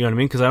 You know what I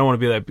mean? Because I don't want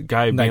to be that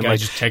guy being guy like,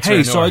 just texts her hey,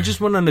 and so or- I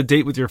just went on a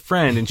date with your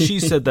friend and she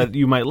said that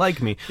you might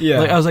like me. Yeah.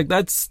 Like, I was like,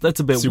 that's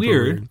a bit Super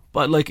weird. weird.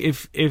 But like,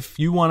 if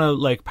you want to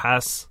like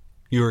pass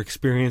your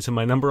experience and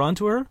my number on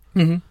to her,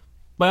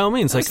 by all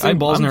means, Like, like,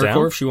 balls I'm in her down.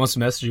 court if she wants to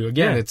message you.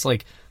 Again, Yeah. it's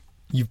like,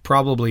 you've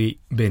probably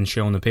been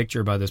shown a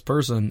picture by this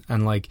person,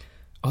 and like,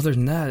 other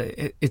than that,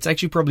 it's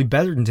actually probably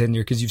better than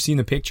Tinder because you've seen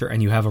a picture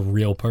and you have a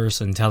real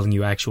person telling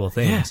you actual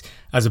things,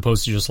 as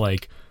opposed to just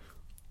like,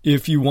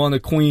 if you want a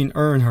queen,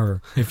 earn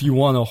her. If you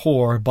want a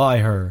whore, buy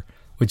her.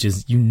 Which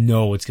is, you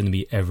know, it's going to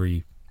be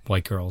every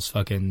white girl's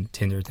fucking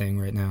Tinder thing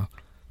right now.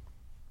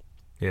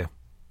 Yeah.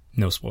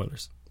 No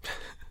spoilers.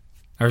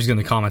 I was going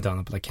to comment on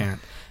it, but I can't.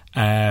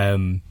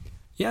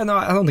 Yeah, no,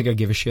 I don't think I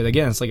give a shit.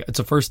 Again, it's like, it's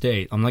a first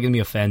date. I'm not going to be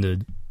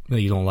offended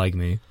that you don't like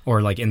me,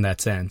 or like in that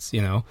sense,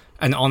 you know.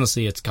 And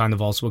honestly, it's kind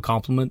of also a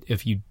compliment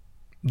if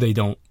they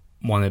don't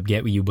want to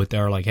get with you, but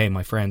they're like, hey,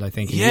 my friend, I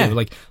think you Yeah. do.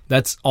 Like,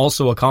 that's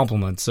also a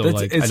compliment. So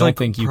like, It's I don't like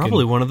think you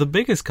probably can. one of the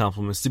biggest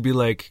compliments to be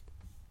like,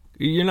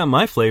 you're not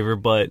my flavor,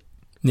 but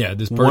Yeah,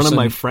 this person, one of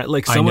my friends,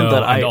 like I someone know,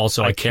 that and I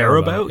also I care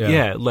about. yeah.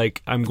 Yeah,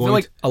 like I'm I going feel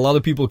like a lot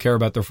of people care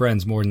about their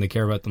friends more than they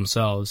care about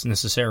themselves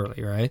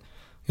necessarily, right?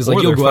 Because or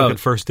like, you'll their go fucking out,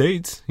 first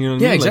dates. You know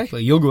what I yeah, mean? Like,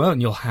 exactly. You'll go out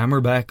and you'll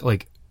hammer back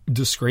like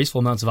disgraceful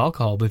amounts of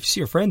alcohol. But if you see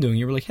your friend doing it,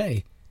 you're like,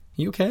 hey,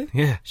 you okay?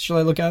 yeah, Shall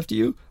I look after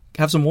you?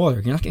 Have some water.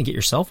 You're not going to get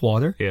yourself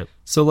water. yeah.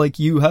 So like,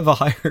 you have a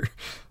higher,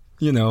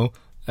 you know,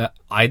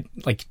 I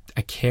like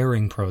a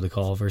caring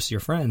protocol versus your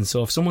friends.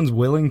 So if someone's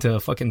willing to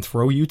fucking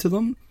throw you to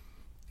them,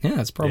 yeah,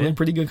 it's probably Yeah. a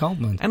pretty good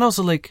compliment. And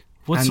also, like,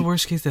 what's And- the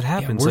worst case that Yeah,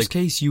 happens? worst like,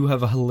 case, you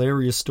have a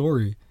hilarious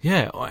story.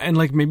 yeah, and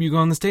like maybe you go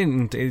on this date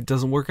and it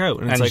doesn't work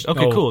out, and it's like,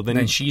 okay, cool.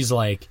 Then she's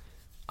like,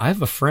 I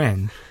have a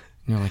friend.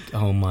 And you're like,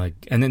 oh my,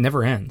 and it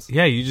never ends.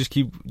 yeah,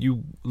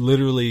 you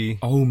literally.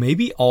 Oh,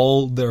 maybe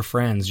all their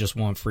friends just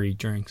want free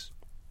drinks.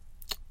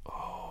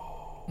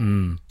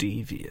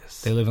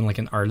 Devious. They live in like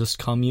an artist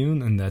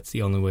commune, and that's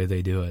the only way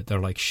they do it. They're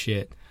like,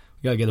 shit,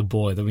 we gotta get a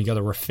boy, then we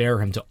gotta refer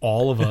him to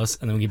all of us,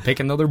 and then we can pick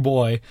another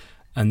boy,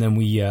 and then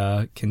we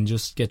can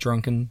just get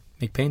drunk and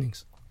make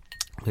paintings.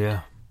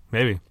 Yeah,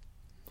 maybe.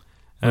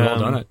 We've all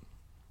done it.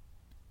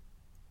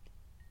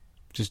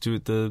 Just do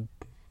it the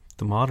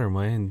modern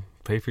way and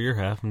pay for your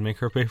half and make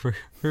her pay for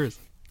hers.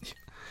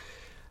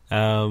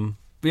 But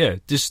yeah,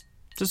 just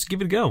give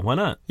it a go. Why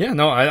not? Yeah,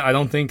 no, I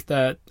don't think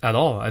that at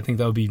all. I think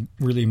that would be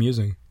really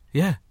amusing.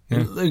 Yeah.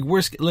 Yeah. Like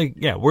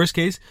worst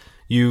case,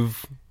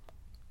 you've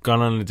gone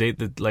on a date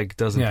that like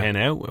doesn't Yeah. pan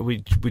out,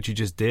 which you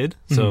just did.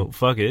 So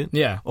fuck it.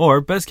 Yeah.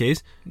 Or best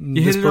case,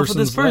 you hit it off with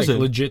this person's, like, person.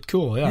 legit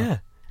cool, yeah. yeah.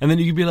 And then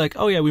you could be like,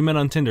 oh yeah, we met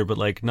on Tinder, but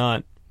like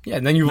not Yeah,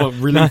 and then you have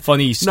a really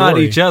funny story. not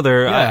each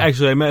other. Yeah.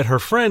 I met her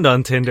friend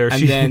on Tinder.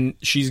 And then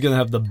she's going to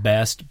have the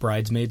best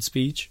bridesmaid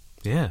speech.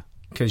 yeah.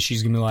 Because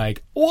she's going to be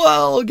like,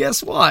 well,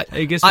 guess what?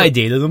 Hey, guess I what?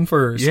 dated him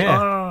first. Yeah.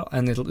 Ah,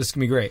 and it's going to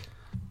be great.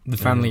 The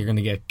family are going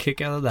to get a kick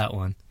out of that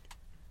one.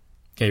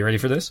 Okay, you ready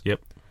for this?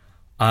 Yep.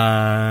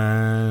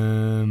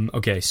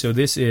 Okay, so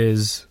this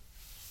is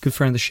good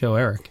friend of the show,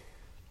 Eric.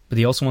 But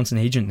he also wants an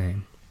agent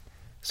name.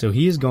 So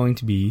he is going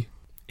to be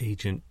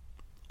Agent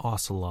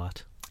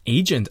Ocelot.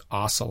 Agent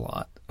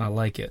Ocelot. I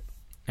like it.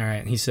 All right,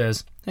 and he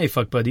says, hey,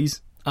 fuck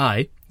buddies.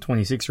 I,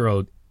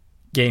 26-year-old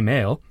gay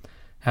male,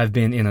 have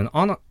been in an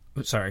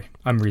Sorry,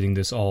 I'm reading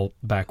this all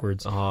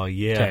backwards. Oh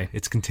yeah, Okay.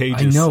 it's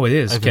contagious. I know it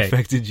is. I've Okay.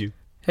 infected you.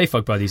 Hey,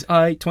 fuck buddies.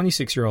 I,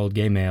 26-year-old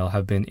gay male,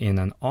 have been in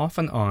an off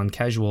and on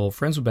casual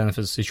friends with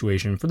benefits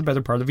situation for the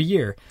better part of a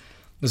year.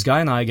 This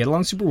guy and I get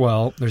along super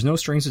well. There's no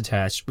strings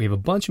attached. We have a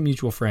bunch of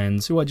mutual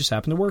friends who I just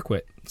happen to work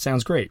with.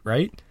 Sounds great,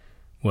 right?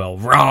 Well,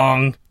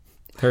 wrong.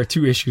 There are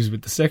two issues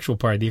with the sexual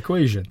part of the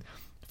equation.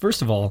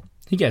 First of all,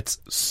 he gets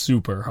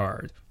super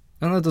hard.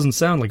 And that doesn't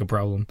sound like a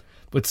problem,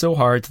 but so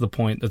hard to the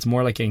point that's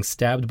more like getting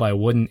stabbed by a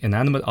wooden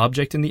inanimate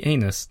object in the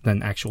anus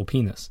than actual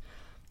penis.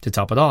 To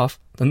top it off,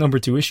 the number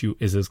two issue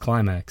is his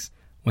climax.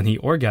 When he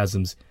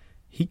orgasms,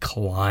 he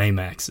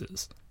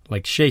climaxes.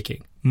 like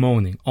shaking,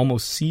 moaning,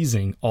 almost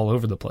seizing all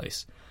over the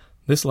place.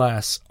 This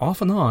lasts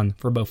off and on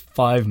for about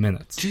 5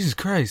 minutes. Jesus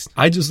Christ.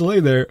 I just lay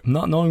there,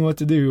 not knowing what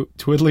to do,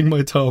 twiddling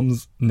my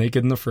thumbs,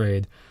 naked and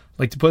afraid.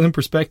 Like, to put in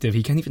perspective,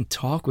 he can't even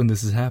talk when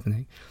this is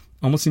happening.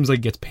 Almost seems like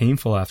it gets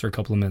painful after a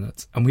couple of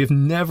minutes. And we have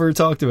never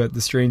talked about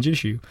this strange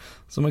issue.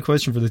 So my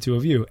question for the two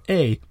of you,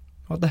 A,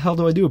 what the hell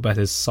do I do about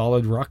his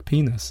solid rock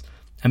penis?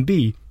 And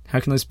B, how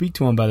can I speak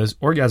to him about his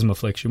orgasm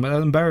affliction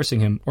without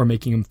embarrassing him or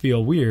making him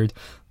feel weird?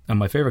 And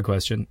my favorite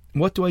question,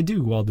 what do I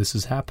do while this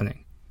is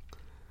happening?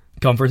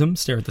 Comfort him,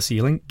 stare at the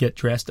ceiling, get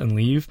dressed and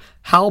leave.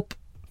 Help!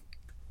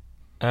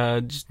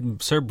 Just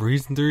start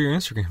breezing through your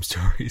Instagram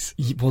stories.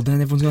 Well,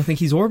 then everyone's going to think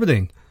he's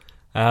orbiting.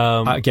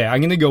 Okay, I'm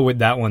going to go with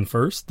that one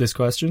first, this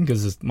question,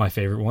 because it's my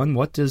favorite one.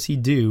 What does he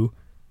do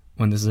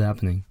when this is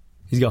happening?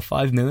 He's got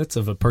 5 minutes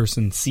of a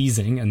person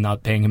seizing and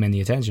not paying him any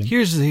attention.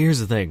 Here's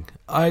the thing.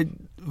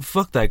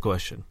 Fuck that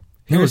question.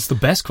 No, it's the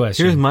best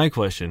question. Here's my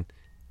question.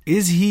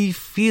 Is he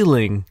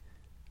feeling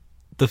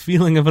the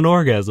feeling of an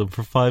orgasm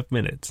for 5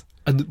 minutes?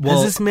 Has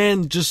this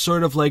man just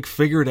sort of like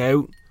figured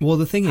out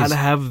the thing how is, to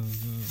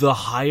have the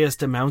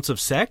highest amounts of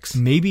sex?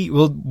 maybe,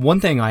 one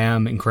thing I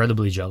am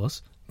incredibly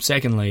jealous.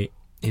 Secondly,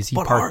 is he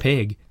part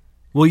pig?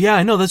 Well, yeah,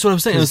 I know. That's what I'm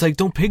saying. It's like,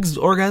 don't pigs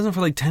orgasm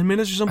for like 10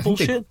 minutes or some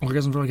bullshit?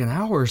 Orgasm for like an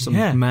hour or some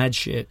mad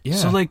shit. Yeah.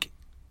 So like,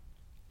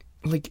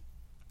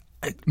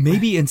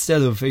 maybe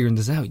instead of figuring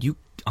this out, you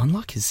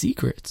unlock his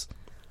secrets.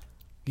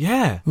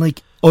 Yeah.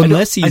 Like,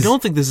 unless I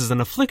don't think this is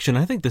an affliction.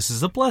 I think this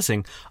is a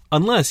blessing.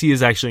 Unless he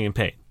is actually in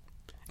pain.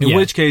 In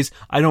which case,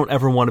 I don't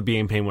ever want to be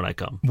in pain when I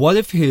come. What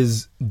if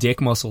his dick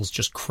muscles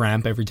just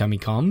cramp every time he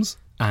comes,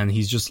 and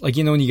he's just, like,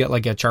 you know when you get,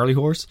 like, a Charlie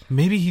horse?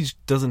 Maybe he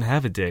doesn't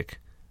have a dick,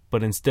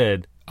 but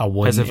instead a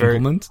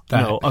implement?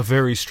 A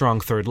very strong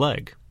third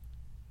leg.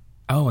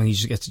 Oh, and he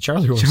just gets a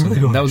Charlie horse.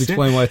 That would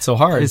explain why it's so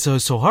hard. It's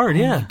so hard,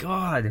 yeah. Oh, my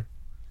God.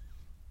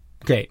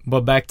 Okay,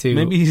 but back to...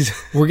 Maybe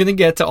we're going to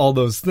get to all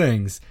those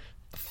things.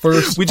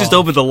 First we just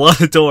opened a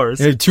lot of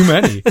doors. Too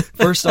many.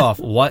 First off,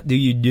 what do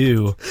you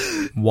do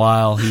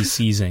while he's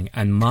seizing?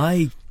 And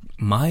my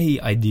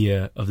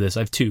idea of this,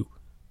 I have 2.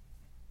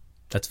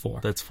 That's 4.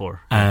 That's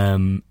 4.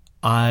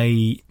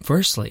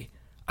 Firstly,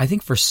 I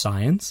think for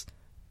science,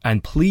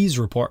 and please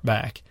report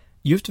back,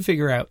 you have to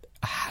figure out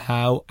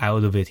how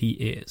out of it he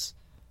is.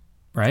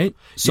 Right?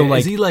 So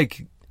is he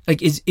like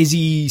is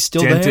he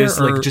still dentist,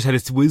 there? Like just had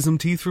his wisdom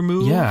teeth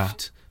removed? Yeah.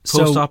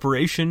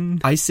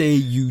 Post-operation? I say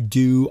you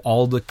do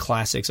all the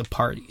classics of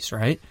parties,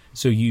 right?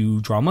 So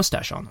you draw a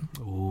mustache on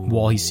him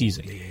while he's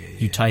seizing.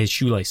 You tie his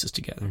shoelaces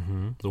together.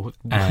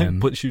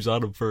 Put shoes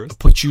on him first.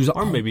 Put shoes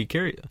on. Or maybe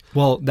carry it.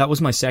 Well, that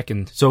was my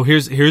second. So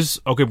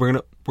here's okay,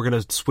 we're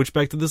gonna switch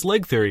back to this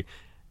leg theory.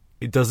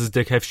 Does his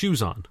dick have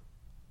shoes on?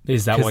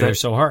 Is that why they're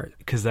so hard?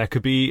 Because that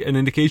could be an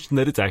indication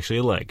that it's actually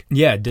a leg.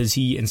 Yeah, does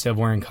he, instead of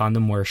wearing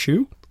condom, wear a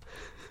shoe?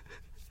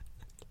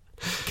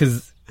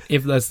 Because...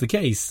 if that's the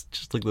case...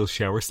 just like those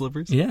shower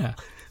slippers? Yeah.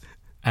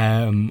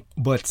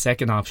 But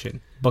second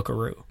option,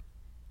 buckaroo.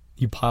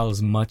 You pile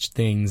as much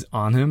things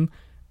on him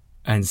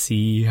and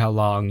see how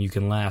long you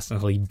can last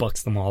until he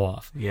bucks them all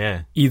off.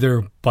 Yeah.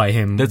 Either by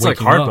him That's like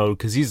hard mode,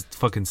 because he's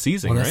fucking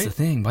seizing, that's right? the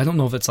thing. But I don't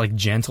know if it's like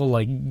gentle,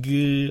 like...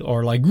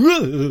 or like...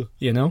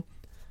 you know?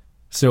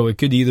 So it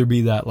could either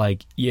be that,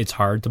 like, it's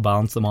hard to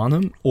balance them on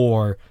him,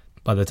 or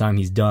by the time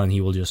he's done,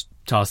 he will just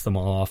toss them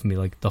all off and be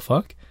like, the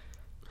fuck?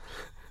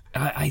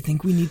 I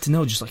think we need to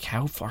know just like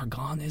how far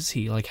gone is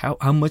he? Like how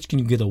much can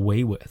you get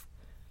away with?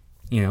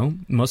 You know,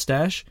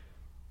 mustache,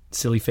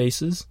 silly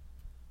faces,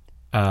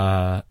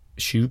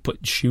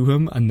 shoe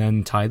him and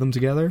then tie them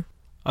together.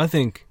 I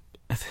think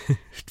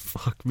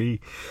fuck me.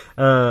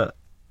 I'm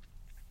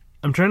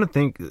trying to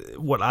think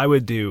what I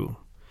would do.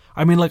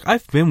 I mean, like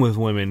I've been with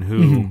women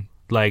who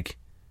like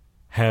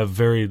have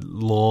very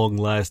long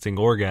lasting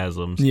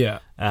orgasms. Yeah.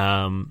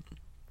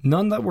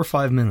 None that were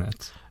 5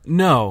 minutes.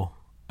 No.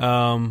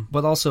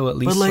 But also at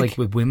least like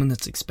with women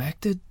that's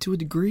expected to a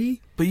degree.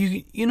 But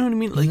you know what I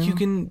mean? Like you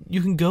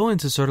can go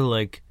into sort of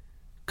like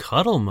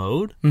cuddle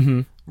mode.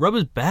 Mm-hmm. Rub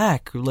his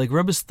back, like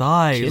rub his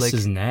thigh, kiss like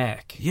his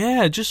neck.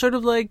 Yeah, just sort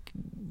of like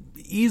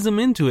ease him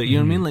into it. You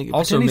know what I mean? Like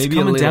also maybe he's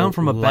coming down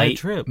from a light, bad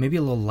trip. Maybe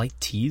a little light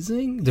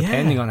teasing,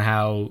 depending on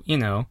how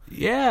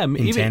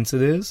intense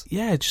it is.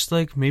 Yeah, just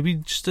like maybe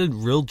just a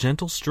real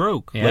gentle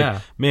stroke. Yeah,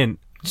 like, man.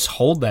 Just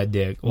hold that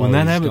dick. When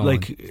that happens,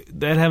 like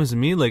that happens to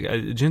me, like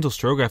a gentle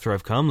stroke after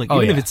I've come, like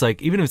even if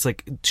it's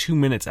like 2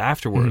 minutes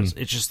afterwards,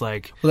 it's just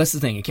like. Well, that's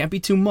the thing. It can't be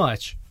too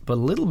much, but a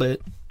little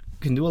bit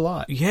can do a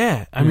lot.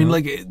 Yeah, I mean,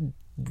 like,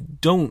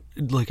 don't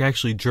like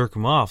actually jerk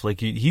him off. Like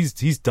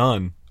he's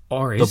done.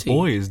 Or is the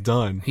boy is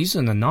done. He's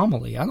an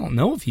anomaly. I don't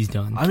know if he's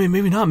done. I mean,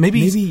 maybe not. Maybe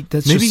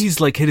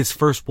he's like hit his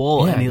first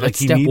wall. Yeah, and that's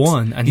step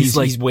one, and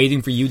he's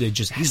waiting for you to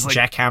just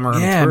jackhammer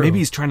him. Yeah, through. Maybe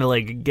he's trying to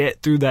like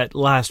get through that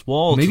last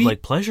wall to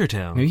like Pleasure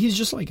Town. Maybe he's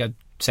just like a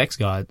sex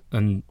god,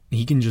 and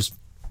he can just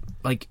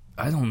like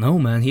I don't know,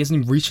 man. He hasn't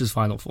even reached his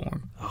final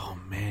form. Oh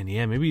man,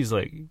 yeah. Maybe he's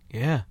like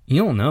You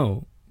don't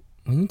know.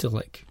 We need to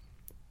like.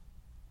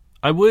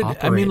 I would.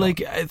 I mean,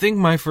 like I think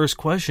my first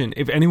question,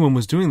 if anyone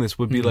was doing this,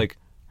 would be like,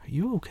 Are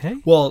you okay?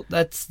 Well,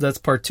 that's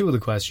part 2 of the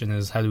question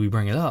is how do we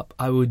bring it up?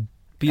 I would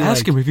be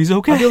Ask him if he's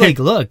okay. I'd be like,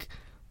 look,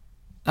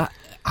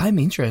 I'm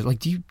interested. Like,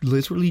 do you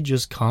literally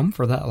just come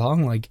for that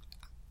long? Like,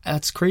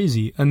 that's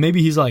crazy. And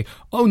maybe he's like,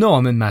 oh no,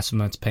 I'm in massive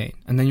amounts of pain.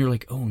 And then you're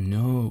like, oh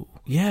no.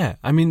 Yeah,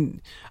 I've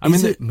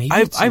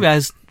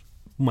asked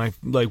my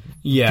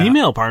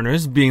female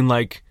partners, being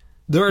like,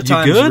 there are you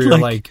times good? where you're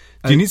like,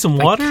 do you need some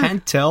water? I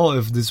can't tell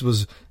if this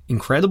was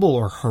incredible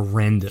or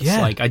horrendous.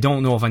 Yeah. Like, I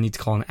don't know if I need to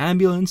call an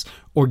ambulance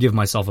or give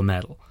myself a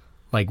medal.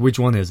 Like, which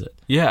one is it?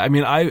 Yeah, I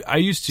mean, I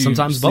used to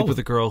Sometimes sleep both. with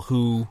a girl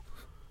who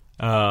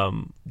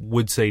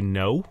would say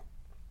no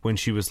when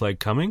she was like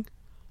coming,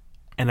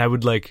 and I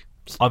would like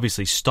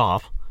obviously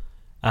stop.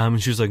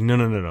 And she was like,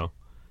 no.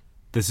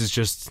 This is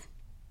just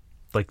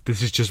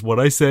what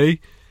I say.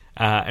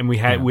 And we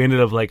ended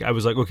up like, I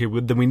was like, okay,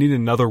 then we need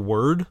another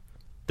word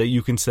that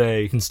you can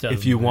say Instead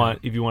if you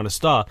want to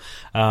stop.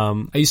 I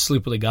used to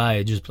sleep with a guy,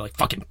 I'd just be like,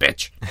 fucking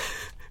bitch.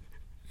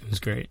 It was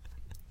great.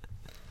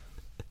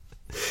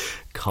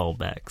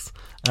 Callbacks.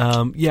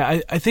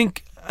 I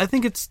think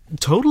it's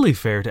totally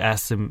fair to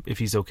ask him if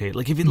he's okay.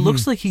 Like, if it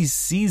looks like he's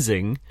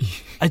seizing,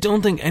 I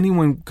don't think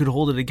anyone could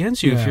hold it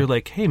against you if you're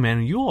like, hey man,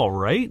 are you all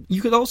right?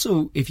 You could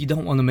also, if you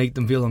don't want to make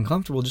them feel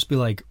uncomfortable, just be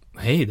like,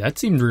 hey, that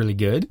seemed really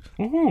good.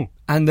 Mm-hmm.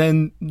 And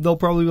then they'll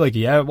probably be like,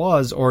 yeah, it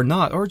was, or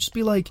not. Or just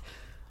be like,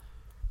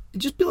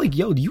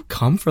 yo, do you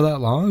come for that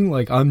long?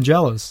 Like, I'm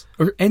jealous.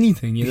 Or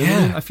anything, you know what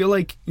I mean? I feel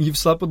like you've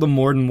slept with them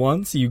more than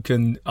once, you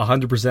can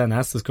 100%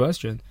 ask this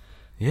question.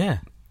 Yeah.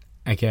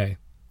 Okay,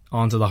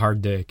 on to the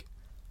hard dick.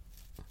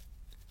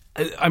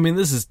 I mean,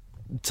 this is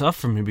tough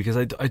for me because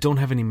I don't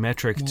have any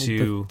metric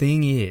to... The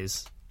thing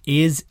is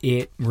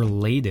it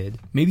related?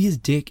 Maybe his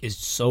dick is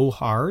so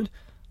hard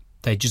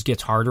that it just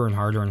gets harder and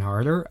harder and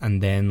harder,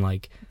 and then,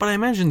 like... But I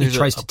imagine it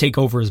tries to take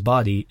over his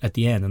body at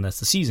the end, and that's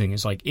the seizing.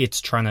 It's like, it's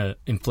trying to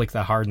inflict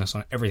that hardness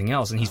on everything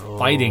else, and he's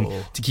fighting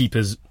to keep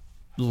his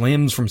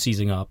limbs from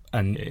seizing up,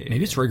 and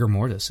maybe it's rigor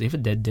mortis. Do you have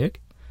a dead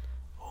dick?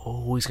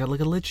 Oh, he's got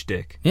like a lich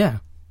dick. Yeah.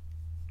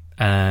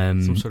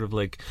 Some sort of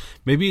like,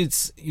 maybe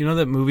it's, you know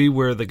that movie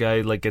where the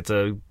guy like gets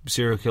a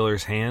serial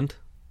killer's hand?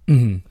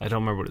 Mm-hmm. I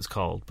don't remember what it's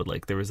called, but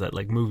like there was that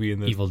like movie in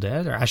the Evil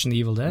Dead or Ash and the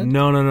Evil Dead?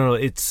 No.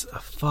 It's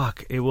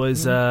it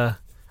was I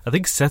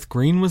think Seth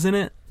Green was in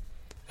it.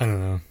 I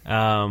don't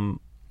know.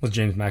 Was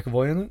James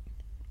McAvoy in it?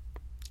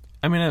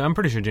 I mean, I'm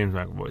pretty sure James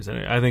McAvoy's in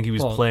it. I think he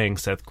was playing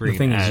Seth Green. The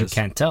thing is, you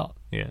can't tell.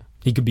 Yeah,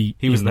 he could be.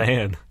 He was the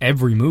hand.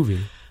 Every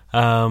movie.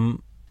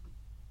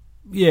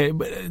 Yeah,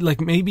 but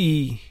like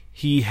maybe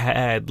he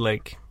had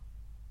like,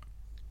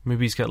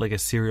 maybe he's got like a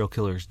serial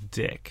killer's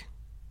dick.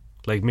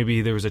 Like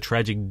maybe there was a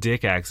tragic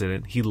dick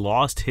accident. He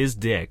lost his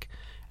dick,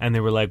 and they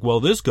were like, "Well,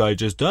 this guy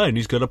just died, and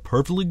he's got a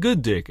perfectly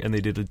good dick." And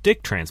they did a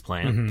dick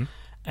transplant,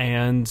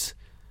 and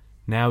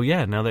now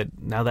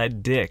that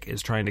dick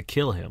is trying to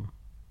kill him.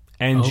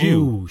 And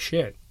you. Oh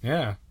shit!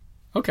 Yeah.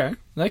 Okay,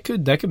 that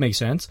could make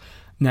sense.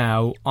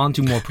 Now on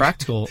to more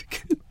practical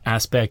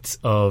aspects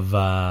of.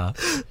 I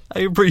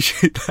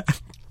appreciate that.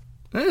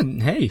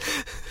 Hey,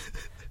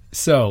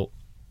 so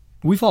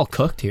we've all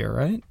cooked here,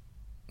 right?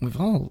 We've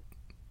all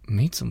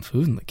made some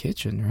food in the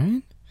kitchen,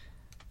 right?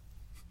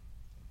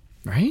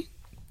 Right?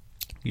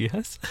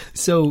 Yes.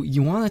 So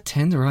you want to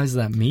tenderize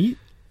that meat?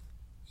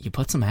 You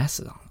put some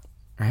acid on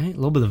it, right? A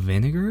little bit of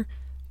vinegar.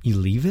 You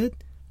leave it.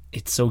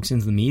 It soaks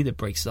into the meat. It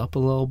breaks it up a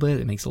little bit.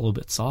 It makes it a little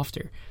bit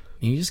softer.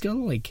 And you just gotta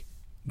like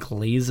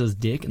glaze his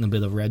dick in a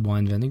bit of red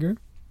wine vinegar.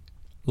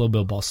 A little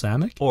bit of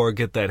balsamic. Or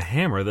get that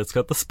hammer that's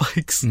got the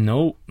spikes.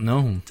 No.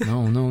 Hey,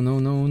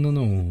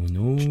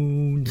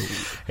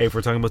 if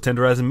we're talking about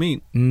tenderizing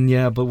meat.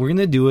 Yeah, but we're going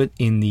to do it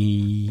in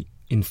the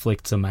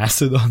inflict some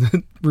acid on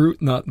it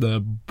route, not the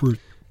brute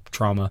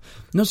trauma.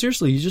 No,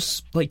 seriously, you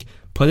just like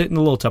put it in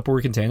a little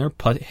Tupperware container,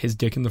 put his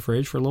dick in the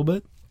fridge for a little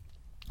bit,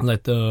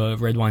 let the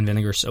red wine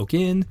vinegar soak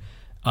in.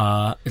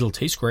 It'll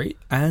taste great,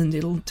 and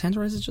it'll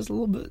tenderize it just a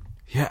little bit.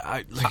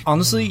 Yeah,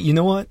 honestly, you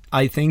know what?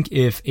 I think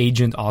if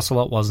Agent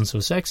Ocelot wasn't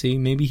so sexy,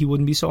 maybe he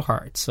wouldn't be so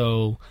hard.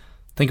 So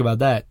think about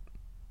that.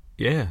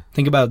 Yeah.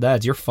 Think about that.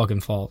 It's your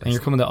fucking fault. And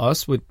you're coming to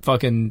us with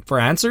fucking for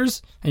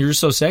answers? And you're just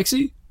so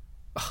sexy?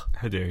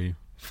 How dare you?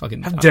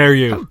 Fucking how dare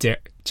you? How dare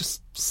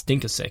just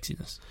stink of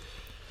sexiness.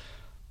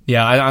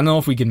 Yeah, I don't know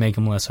if we can make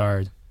him less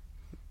hard.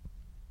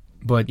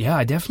 But yeah,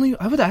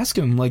 I would ask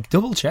him, like,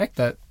 double check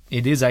that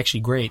it is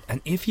actually great.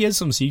 And if he has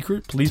some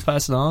secret, please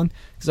pass it on.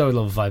 Because I would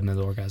love a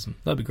 5-minute orgasm.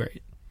 That'd be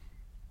great.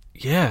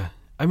 Yeah.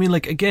 I mean,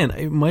 like, again,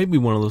 it might be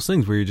one of those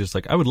things where you're just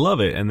like, I would love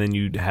it. And then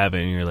you have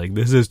it and you're like,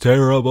 this is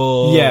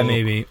terrible. Yeah,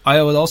 maybe.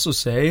 I would also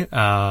say,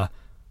 and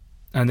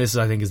this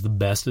I think is the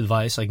best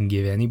advice I can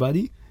give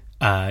anybody,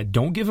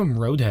 don't give him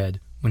roadhead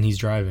when he's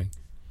driving.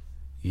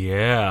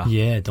 Yeah.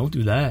 Yeah, don't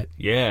do that.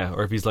 Yeah,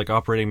 or if he's like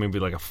operating maybe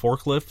like a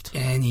forklift.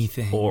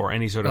 Anything. Or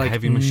any sort of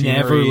heavy machinery.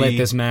 Never let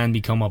this man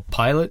become a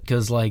pilot,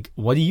 because like,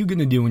 what are you going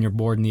to do when you're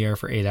bored in the air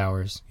for 8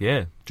 hours?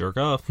 Yeah, jerk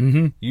off.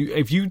 Mm-hmm.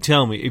 If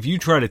you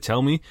try to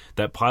tell me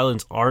that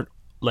pilots aren't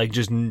like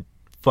just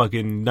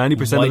fucking 90% of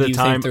the time. Why do you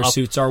think their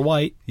suits are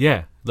white?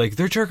 Yeah, Like,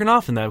 they're jerking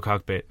off in that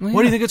cockpit. Well,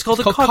 What do you yeah. think it's called?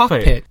 It's A called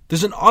cockpit. cockpit.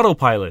 There's an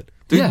autopilot.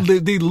 They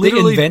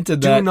literally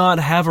invented do that. not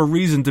have a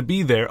reason to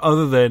be there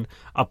other than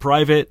a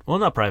private, well,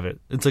 not private.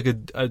 It's like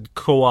a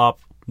co-op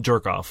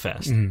jerk-off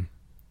fest. Mm-hmm.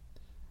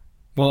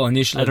 Well,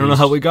 initially... I don't know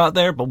how we got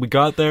there, but we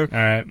got there. All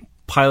right.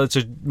 Pilots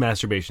are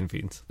masturbation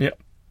fiends. Yep.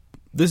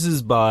 This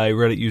is by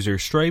Reddit user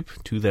Stripe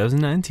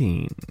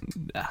 2019.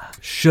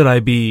 Should I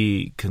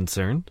be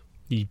concerned?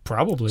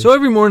 Probably. So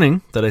every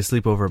morning that I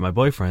sleep over at my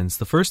boyfriend's,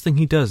 the first thing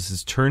he does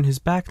is turn his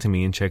back to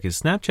me and check his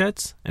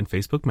Snapchats and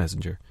Facebook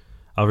Messenger.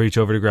 I'll reach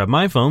over to grab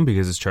my phone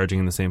because it's charging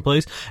in the same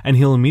place, and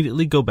he'll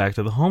immediately go back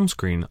to the home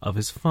screen of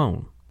his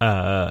phone.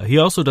 He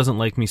also doesn't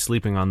like me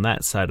sleeping on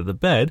that side of the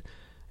bed.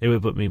 It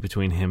would put me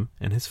between him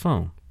and his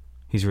phone.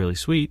 He's really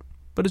sweet,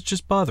 but it's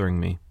just bothering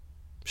me.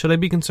 Should I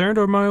be concerned,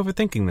 or am I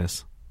overthinking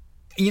this?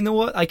 You know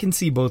what? I can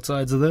see both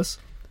sides of this.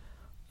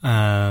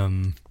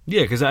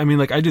 Yeah, because I mean,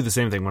 like, I do the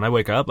same thing. When I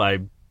wake up,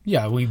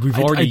 Yeah, we've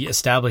already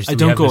established that I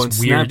don't we have go on this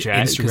weird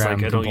Snapchat because, like,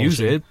 Instagram I don't use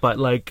compulsion. it, but,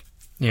 like,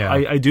 Yeah.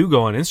 I do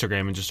go on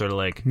Instagram and just sort of,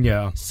 like,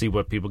 Yeah. see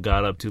what people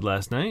got up to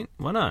last night.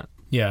 Why not?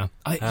 Yeah.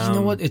 You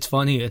know what? It's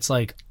funny. It's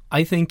like,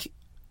 I think...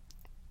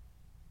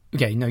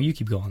 Okay, no, you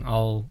keep going.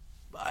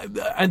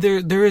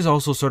 There is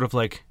also sort of,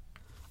 like,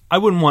 I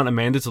wouldn't want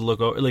Amanda to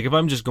look over, like, if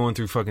I'm just going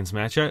through fucking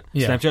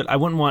Snapchat, I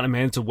wouldn't want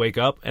Amanda to wake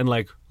up and,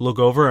 like, look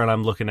over and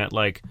I'm looking at,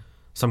 like,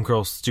 some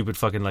girl's stupid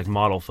fucking, like,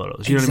 model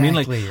photos. You know what I mean?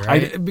 Like,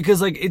 Right? because,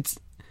 like,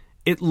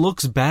 it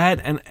looks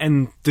bad,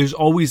 and there's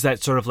always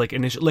that sort of, like,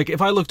 initial, like,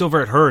 if I looked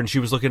over at her and she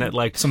was looking at,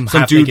 like, Some dude,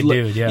 half-naked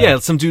dude, yeah.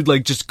 some dude,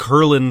 like, just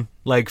curling,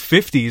 like,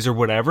 50s or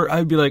whatever,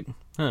 I'd be like,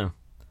 huh,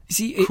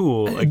 See,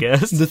 cool, I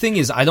guess. The thing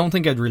is, I don't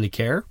think I'd really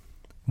care,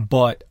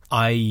 but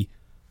I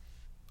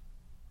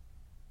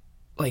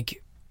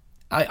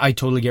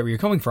totally get where you're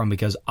coming from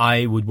because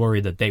I would worry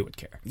that they would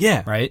care.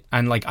 Yeah. Right?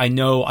 And, like, I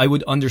know I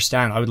would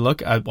understand. I would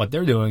look at what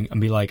they're doing and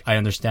be like, I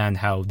understand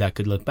how that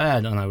could look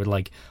bad. And I would,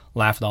 like,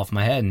 laugh it off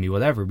my head and be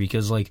whatever.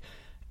 Because, like,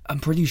 I'm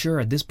pretty sure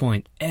at this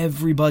point,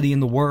 everybody in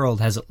the world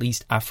has at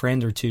least a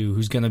friend or two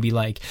who's going to be,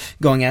 like,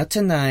 going out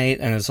tonight.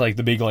 And it's, like,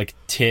 the big, like,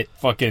 tit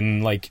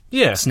fucking, like,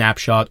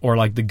 snapshot. Or,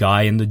 like, the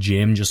guy in the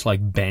gym just,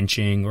 like,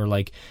 benching. Or,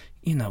 like,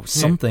 you know,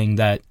 something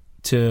that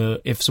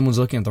if someone's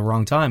looking at the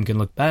wrong time can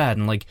look bad.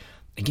 And, like,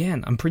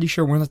 again, I'm pretty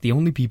sure we're not the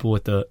only people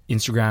with the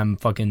Instagram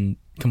fucking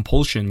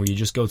compulsion where you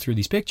just go through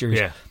these pictures.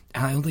 Yeah.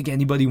 And I don't think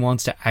anybody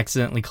wants to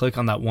accidentally click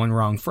on that one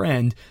wrong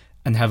friend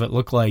and have it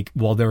look like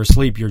while they're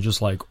asleep, you're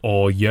just like,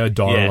 oh yeah,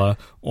 Darla.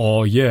 Yeah.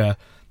 Oh yeah.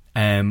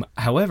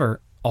 However,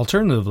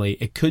 alternatively,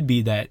 it could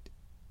be that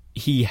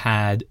he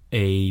had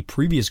a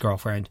previous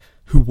girlfriend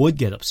who would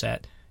get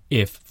upset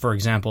if, for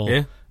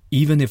example,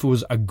 even if it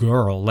was a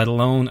girl, let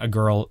alone a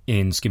girl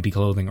in skimpy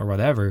clothing or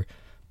whatever,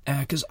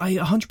 because I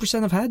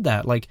 100% have had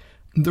that. Like,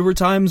 there were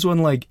times when,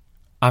 like,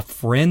 a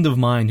friend of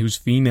mine who's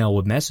female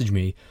would message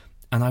me,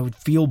 and I would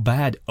feel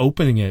bad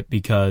opening it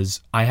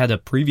because I had a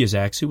previous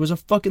ex who was a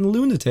fucking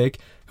lunatic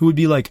who would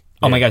be like,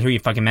 oh my God, who are you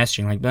fucking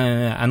messaging? Like, blah, blah,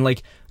 blah. And,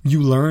 like,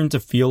 you learn to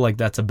feel like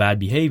that's a bad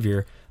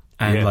behavior.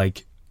 And,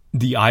 like,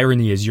 the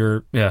irony is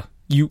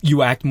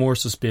you act more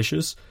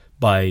suspicious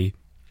by,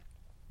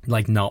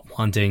 like, not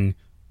wanting,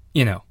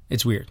 you know,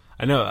 it's weird.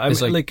 I know. I'm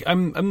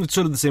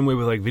sort of the same way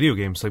with, like, video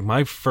games. Like,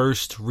 my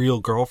first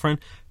real girlfriend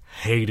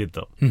hated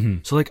them. Mm-hmm.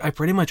 So, like, I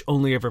pretty much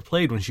only ever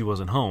played when she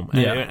wasn't home.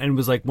 And, and it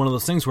was, like, one of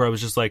those things where I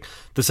was just, like,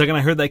 the second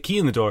I heard that key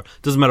in the door,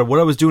 doesn't matter what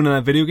I was doing in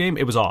that video game,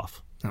 it was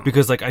off. Oh.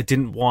 Because, like, I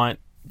didn't want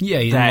you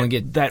didn't want to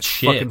get that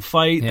shit. Fucking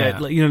fight. Yeah.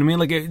 That, like, you know what I mean?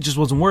 Like, it just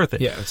wasn't worth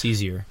it. Yeah, it's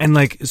easier. And,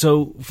 like,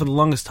 so for the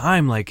longest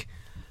time, like,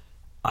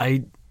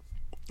 and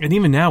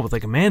even now with,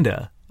 like,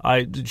 Amanda,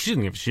 she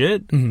doesn't give a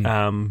shit.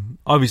 Mm-hmm.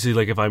 Obviously,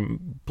 like, if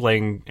I'm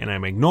playing and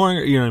I'm ignoring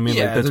her, you know what I mean?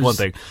 Yeah, like, that's one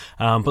thing.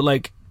 But,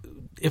 like,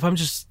 if I'm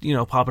just, you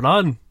know, popping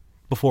on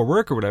before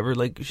work or whatever,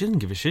 like, she doesn't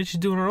give a shit. She's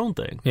doing her own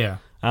thing. Yeah.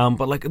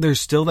 But, like,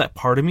 there's still that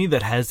part of me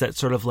that has that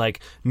sort of,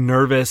 like,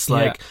 nervous,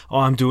 like, oh,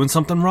 I'm doing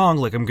something wrong.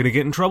 Like, I'm going to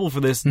get in trouble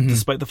for this,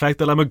 despite the fact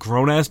that I'm a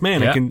grown-ass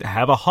man and can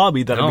have a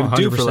hobby that I'm going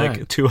to do for,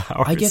 like, 2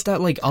 hours. I get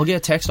that, like, I'll get a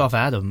text off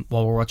Adam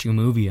while we're watching a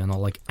movie, and I'll,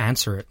 like,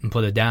 answer it and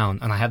put it down.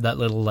 And I have that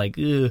little, like,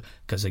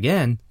 because,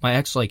 again, my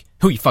ex is like,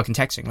 who are you fucking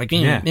texting? Like,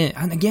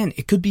 and again,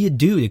 it could be a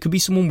dude. It could be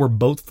someone we're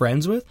both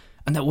friends with,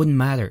 and that wouldn't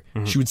matter.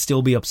 Mm-hmm. She would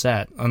still be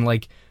upset. And,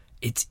 like,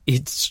 it's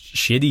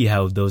shitty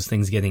how those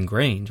things get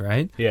ingrained,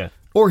 right? Yeah.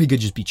 Or he could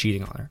just be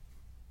cheating on her.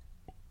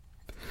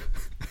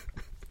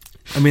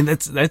 I mean,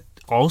 that's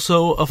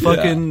also a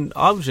fucking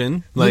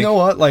option. Like, you know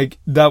what? Like,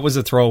 that was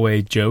a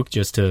throwaway joke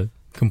just to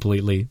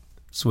completely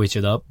switch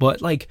it up.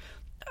 But, like,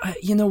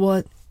 you know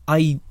what?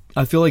 I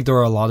feel like there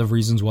are a lot of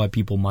reasons why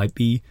people might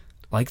be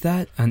like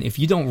that. And if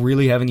you don't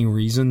really have any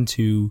reason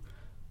to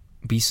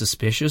be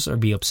suspicious or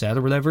be upset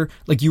or whatever,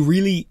 like,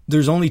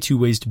 there's only two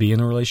ways to be in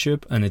a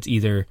relationship. And it's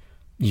either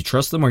you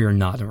trust them or you're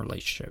not in a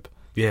relationship.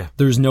 Yeah.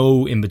 There's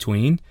no in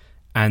between.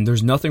 And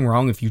there's nothing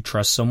wrong if you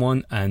trust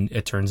someone and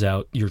it turns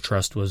out your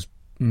trust was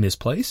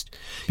misplaced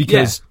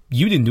because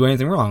you didn't do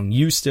anything wrong.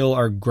 You still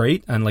are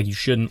great, and, like, you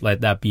shouldn't let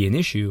that be an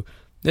issue.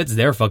 It's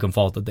their fucking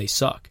fault that they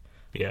suck.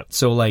 Yeah.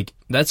 So, like,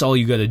 that's all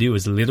you got to do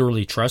is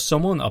literally trust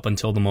someone up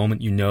until the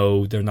moment you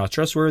know they're not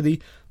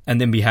trustworthy,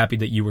 and then be happy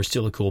that you were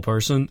still a cool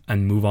person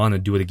and move on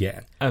and do it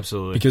again.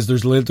 Absolutely. Because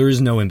there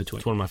is no in between.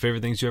 It's one of my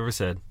favorite things you ever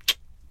said.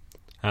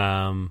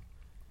 I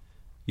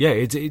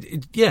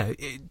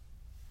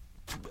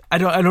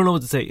don't know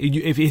what to say.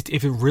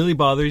 If it really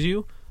bothers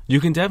you, you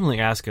can definitely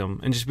ask him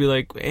and just be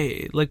like,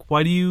 hey, like,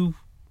 why do you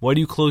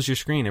close your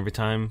screen every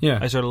time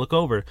I start to look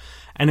over?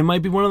 And it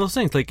might be one of those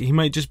things. Like, he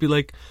might just be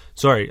like,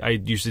 sorry, I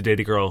used to date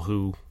a girl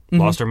who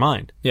lost her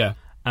mind. Yeah.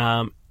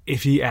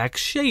 If he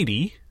acts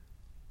shady,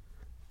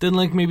 then,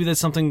 like, maybe that's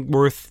something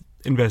worth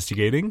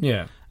investigating.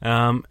 Yeah.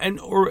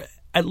 Or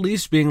at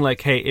least being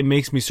like, hey, it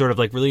makes me sort of,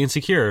 like, really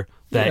insecure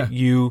that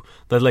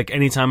that, like,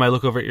 anytime I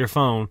look over at your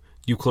phone,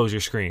 you close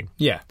your screen.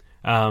 Yeah.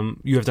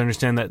 You have to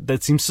understand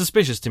that seems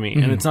suspicious to me,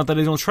 and it's not that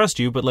I don't trust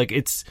you, but like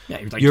it's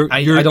like, you're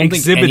I don't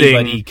exhibiting.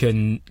 think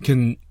anybody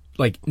can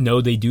like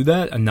know they do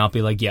that and not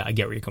be like, yeah, I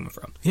get where you're coming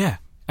from. Yeah,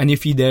 and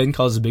if he then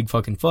causes a big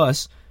fucking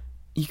fuss,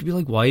 you could be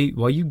like, why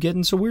are you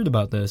getting so weird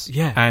about this?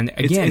 Yeah, and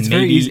again, it's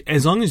very easy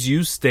as long as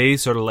you stay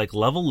sort of like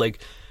level, like.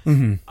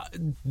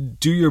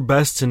 Do your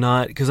best to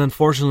not, because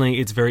unfortunately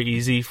it's very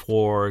easy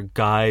for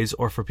guys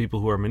or for people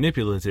who are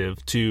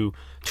manipulative to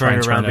turn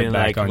around being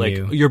like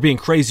you're being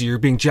crazy, you're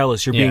being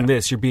jealous, you're being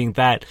this, you're being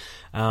that.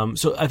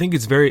 So I think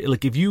it's very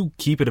like if you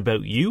keep it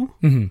about you,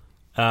 and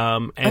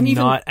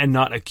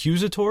not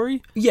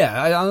accusatory.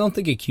 Yeah, I don't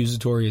think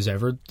accusatory is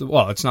ever.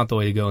 Well, it's not the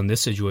way to go in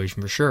this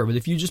situation for sure. But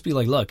if you just be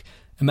like, look,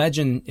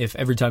 imagine if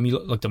every time you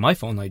looked at my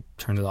phone, I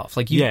turned it off.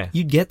 Like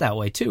you'd get that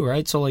way too,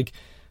 right? So like.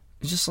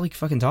 Just like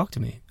fucking talk to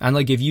me. And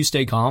like if you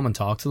stay calm and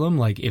talk to them,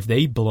 like if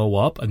they blow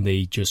up and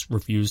they just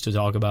refuse to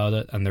talk about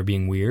it and they're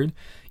being weird,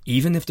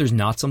 even if there's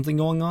not something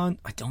going on,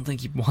 I don't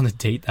think you want to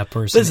date that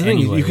person. That's the thing.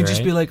 Anyway, you can right?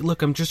 just be like,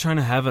 look, I'm just trying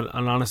to have an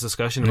honest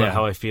discussion about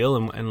how I feel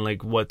and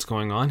like what's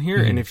going on here.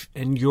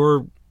 And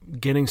you're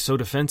getting so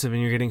defensive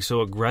and you're getting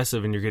so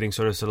aggressive and you're getting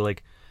sort of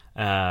like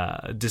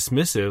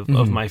dismissive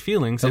of my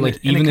feelings, and, like,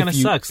 it kind of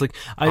sucks. Like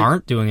I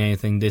aren't doing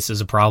anything. This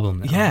is a problem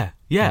now.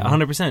 Yeah,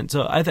 100%.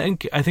 So I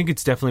think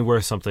it's definitely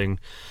worth something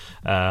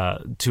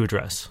to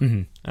address.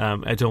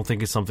 I don't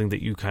think it's something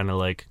that you kind of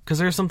like, because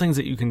there are some things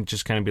that you can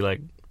just kind of be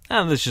like,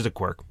 that's just a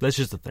quirk. That's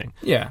just a thing.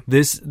 Yeah.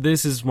 This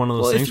is one of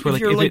those things where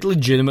if you're like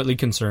legitimately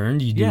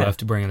concerned, you do have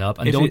to bring it up,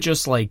 and don't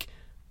just like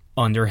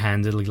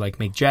underhandedly like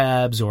make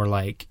jabs or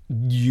like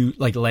you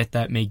like let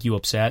that make you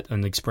upset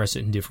and express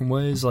it in different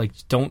ways. Like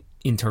don't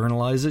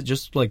internalize it,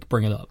 just like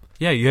bring it up.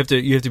 Yeah, you have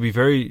to be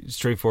very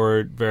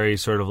straightforward, very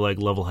sort of like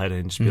level-headed,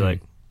 and just be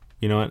like,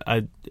 you know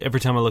what, every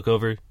time I look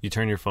over, you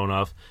turn your phone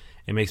off,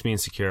 it makes me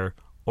insecure,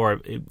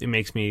 or it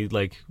makes me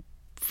like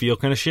feel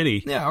kind of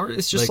shitty. Yeah, or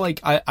it's just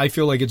like I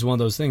feel like it's one of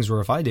those things where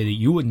if I did it,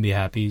 you wouldn't be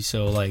happy,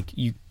 so like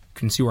you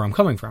can see where I'm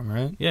coming from,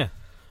 right? Yeah.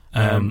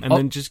 And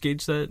then just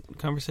gauge that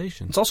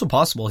conversation. It's also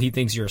possible he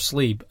thinks you're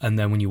asleep, and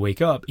then when you wake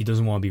up, he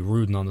doesn't want to be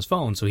rude and on his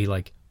phone, so he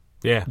like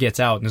gets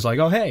out and is like,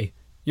 oh hey,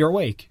 you're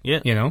awake. Yeah.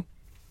 You know?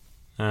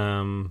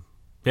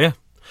 Yeah.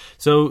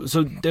 So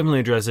definitely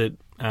address it,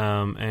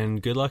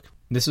 and good luck.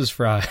 This is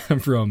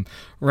from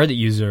Reddit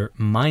user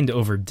Mind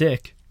Over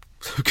Dick.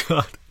 Oh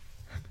God.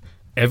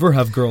 Ever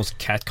have girls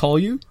catcall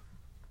you?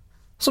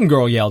 Some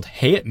girl yelled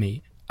 "hey" at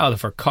me out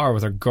of her car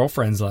with her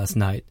girlfriends last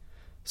night.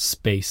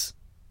 Space.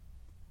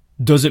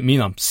 Does it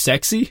mean I'm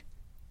sexy?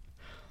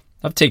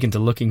 I've taken to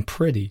looking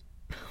pretty,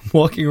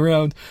 walking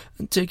around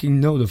and taking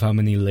note of how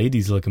many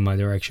ladies look in my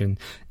direction.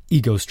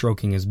 Ego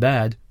stroking is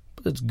bad,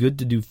 but it's good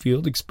to do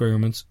field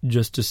experiments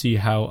just to see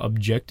how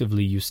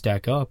objectively you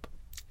stack up.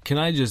 Can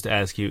I just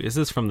ask you, is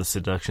this from the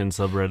seduction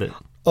subreddit?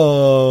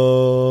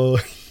 Oh,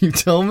 you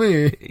tell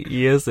me.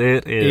 Yes,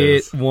 it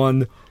is. It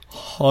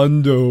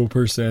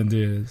 100%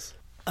 is.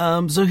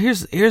 So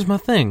here's my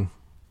thing.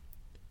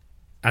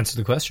 Answer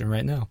the question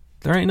right now.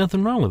 There ain't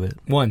nothing wrong with it.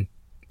 1.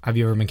 Have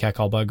you ever been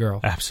catcalled by a girl?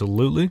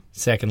 Absolutely.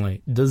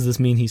 Secondly, does this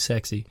mean he's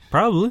sexy?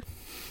 Probably.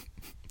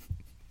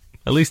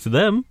 At least to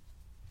them.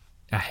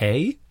 A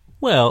hey?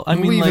 Well, I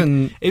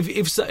mean, like,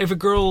 if a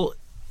girl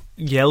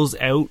yells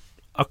out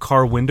a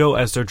car window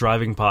as they're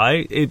driving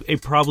by,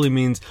 it probably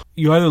means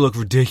you either look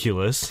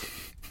ridiculous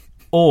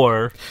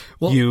or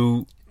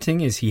you...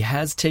 Thing is, he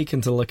has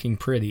taken to looking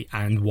pretty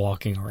and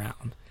walking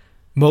around.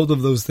 Both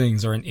of those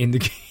things are an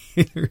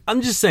indicator.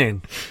 I'm just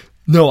saying...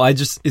 No,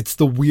 it's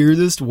the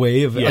weirdest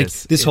way of... Yes, like,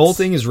 this whole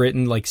thing is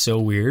written, like, so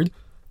weird.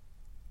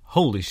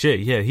 Holy shit,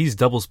 yeah, he's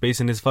double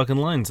spacing his fucking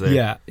lines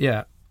there.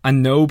 Yeah.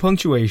 And no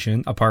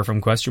punctuation, apart from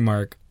question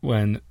mark,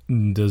 when,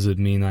 does it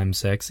mean I'm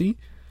sexy?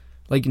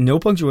 Like, no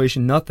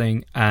punctuation,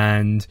 nothing,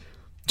 and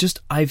just,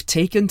 I've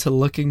taken to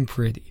looking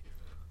pretty.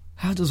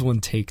 How does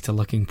one take to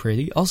looking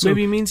pretty? Also,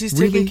 maybe it means he's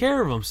taking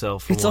care of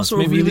himself for It's once. also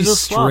Maybe a really he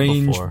was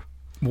strange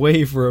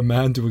way for a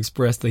man to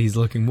express that he's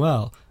looking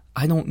well.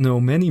 I don't know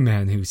many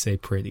men who say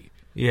pretty.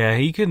 Yeah,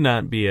 he could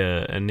not be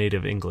a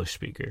native English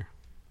speaker.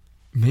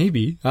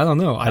 Maybe. I don't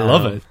know. I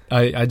love it.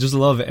 I just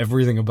love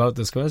everything about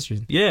this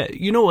question. Yeah,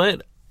 you know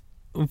what?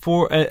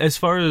 for as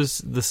far as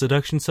the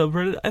seduction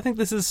subreddit, I think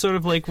this is sort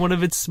of like one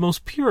of its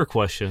most pure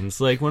questions,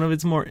 like one of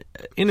its more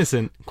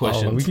innocent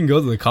questions. Oh, we can go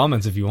to the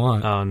comments if you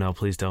want. Oh no,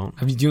 please don't.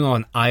 Do you know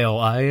what an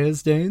IOI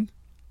is, Dane?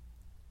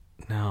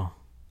 No.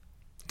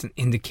 It's an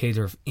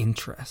indicator of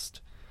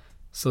interest.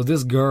 So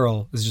this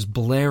girl is just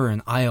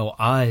blaring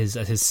IOIs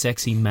at his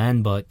sexy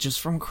man butt just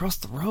from across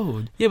the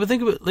road. Yeah, but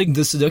think about like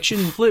The seduction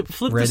flip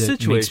the Reddit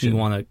situation. makes me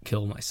want to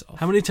kill myself.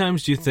 How many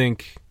times do you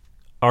think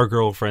our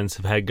girlfriends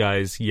have had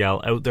guys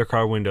yell out their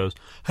car windows,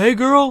 "Hey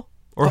girl,"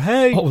 or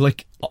 "Hey," Oh,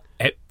 like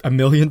a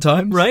million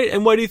times? right?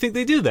 And why do you think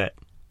they do that?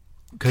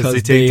 Because 'Cause they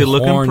take they to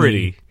looking horny.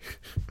 pretty.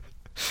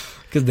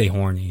 Because they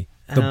horny.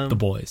 The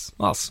boys.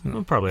 Well,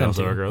 Probably them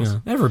also too. our girls. Yeah,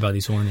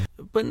 everybody's horny.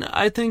 But no,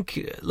 I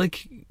think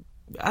like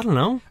I don't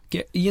know.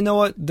 You know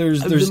what?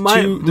 There's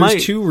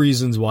two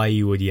reasons why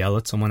you would yell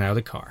at someone out of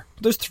a car.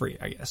 There's three,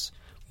 I guess.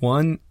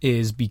 One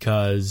is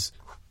because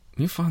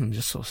you're fun and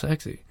just so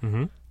sexy.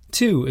 Mm-hmm.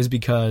 Two is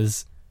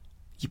because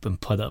you've been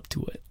put up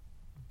to it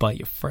by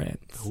your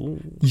friends. Ooh.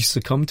 You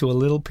succumb to a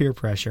little peer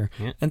pressure.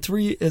 Yeah. And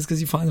three is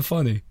because you find it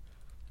funny.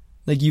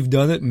 Like you've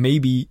done it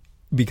maybe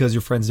because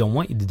your friends don't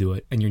want you to do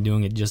it, and you're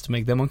doing it just to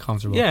make them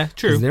uncomfortable. Yeah,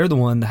 true. Because they're the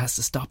one that has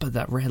to stop at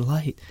that red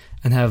light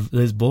and have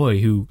this boy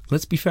who,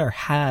 let's be fair,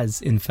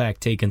 has in fact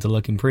taken to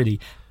looking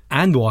pretty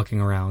and walking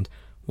around,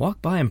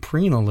 walk by and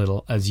preen a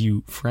little as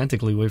you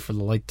frantically wait for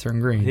the light to turn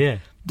green. Yeah.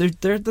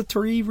 They're the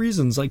three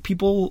reasons. Like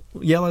people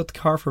yell at the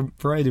car for a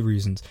variety of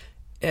reasons.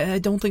 I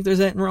don't think there's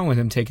anything wrong with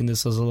him taking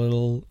this as a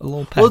little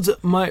pet. Well,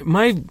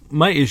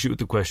 my issue with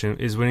the question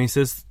is when he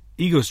says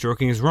ego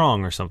stroking is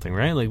wrong or something,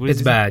 right? Like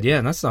it's bad. Yeah,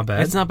 that's not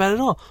bad. It's not bad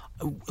at all.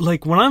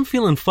 Like when I'm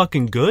feeling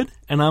fucking good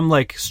and I'm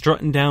like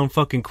strutting down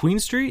fucking Queen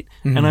Street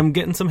and I'm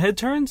getting some head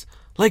turns,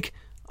 like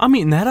I'm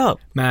eating that up.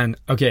 Man,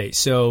 okay,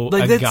 so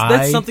Like a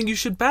that's something you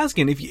should bask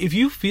in. If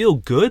you feel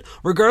good,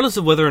 regardless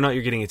of whether or not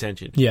you're getting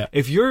attention. Yeah.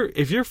 If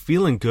you're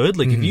feeling good,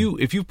 like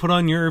if you put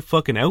on your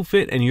fucking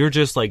outfit and you're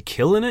just like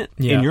killing it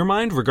in your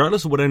mind,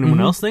 regardless of what anyone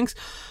else thinks,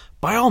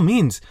 by all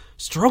means,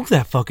 stroke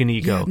that fucking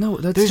ego. Yeah, no,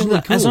 that's There's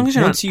totally cool. As long as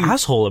you're Once not an you-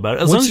 asshole about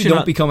it. As long Once as you you're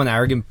don't not, become an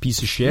arrogant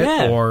piece of shit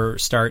Yeah. or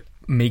start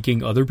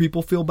making other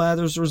people feel bad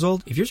as a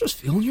result, if you're just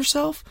feeling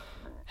yourself,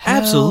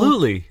 hell,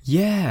 absolutely.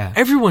 yeah.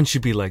 Everyone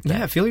should be like that.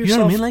 Yeah, feel You know what I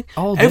yourself mean? Like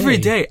all day. every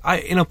day.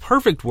 In a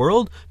perfect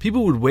world,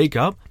 people would wake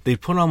up, they'd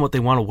put on what they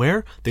want to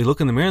wear, they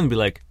look in the mirror and be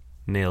like,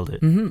 nailed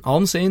it. All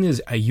I'm saying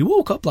is, you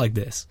woke up like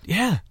this,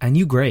 Yeah. and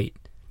you great.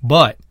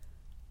 But,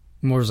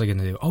 what was I going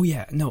to do? Oh,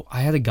 yeah, no,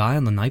 I had a guy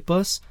on the night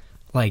bus,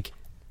 like,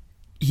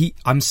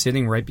 I'm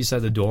sitting right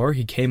beside the door.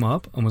 He came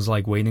up and was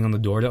like waiting on the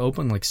door to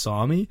open, like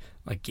saw me,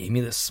 like gave me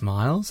this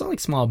smile. It's not like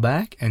smile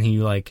back, and he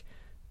like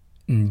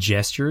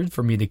gestured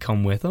for me to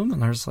come with him,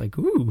 and I was like,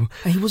 ooh.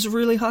 And he was a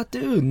really hot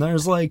dude, and I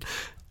was like,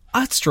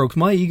 I'd stroked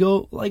my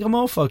ego like a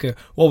motherfucker.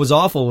 What was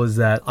awful was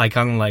that I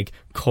kind of like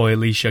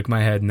coyly shook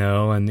my head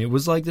no, and it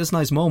was like this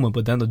nice moment,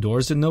 but then the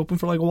doors didn't open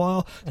for like a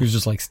while. He was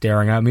just like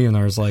staring at me, and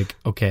I was like,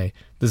 okay,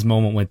 this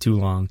moment went too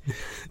long,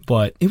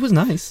 but it was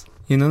nice.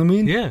 You know what I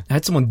mean? Yeah. I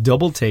had someone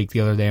double take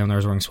the other day when I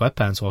was wearing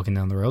sweatpants walking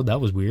down the road.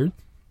 That was weird.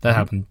 That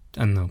happened.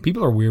 I don't know.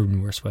 People are weird when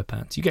you wear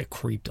sweatpants. You get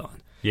creeped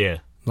on. Yeah.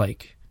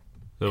 Like,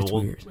 So, It's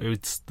well, weird.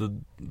 it's the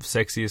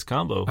sexiest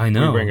combo. I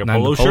know. You're wearing a And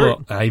polo the shirt.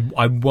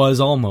 I was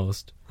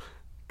almost.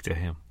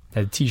 Damn.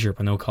 Had a t-shirt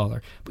but no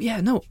collar. But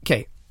yeah, no.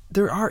 Okay.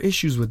 There are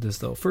issues with this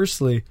though.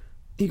 Firstly,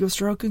 ego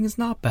stroking is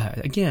not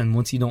bad. Again,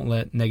 once you don't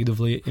let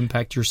negatively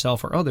impact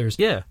yourself or others.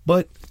 Yeah.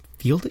 But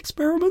field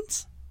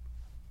experiments?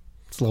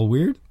 It's a little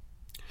weird.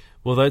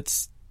 Well,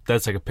 that's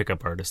like a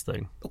pickup artist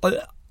thing.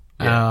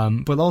 Yeah.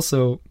 But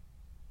also,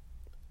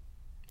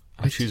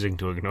 I'm choosing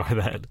to ignore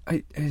that.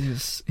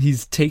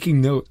 he's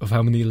taking note of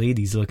how many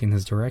ladies look in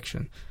his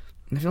direction.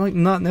 And I feel like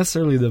not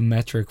necessarily the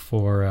metric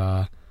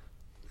for,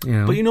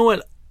 But you know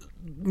what?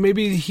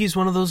 Maybe he's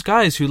one of those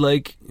guys who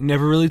like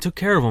never really took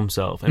care of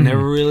himself and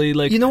never really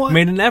like You know what?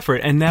 made an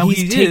effort, and now he's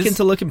he taken is.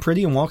 to looking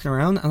pretty and walking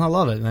around, and I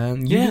love it,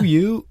 man. Yeah.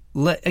 You're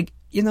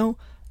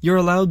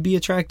allowed to be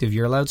attractive.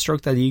 You're allowed to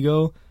stroke that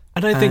ego.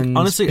 And I think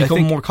honestly, become I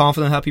think a more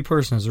confident, happy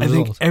person as a I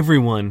result. think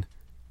everyone,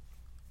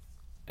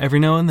 every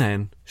now and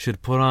then,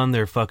 should put on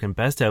their fucking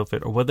best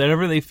outfit or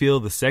whatever they feel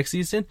the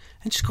sexiest in,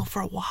 and just go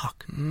for a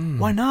walk.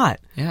 Why not?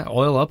 Yeah,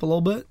 oil up a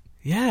little bit.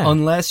 Yeah.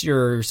 Unless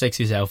your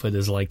sexiest outfit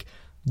is like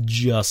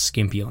just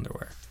skimpy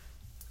underwear,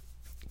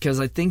 because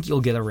I think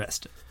you'll get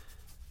arrested.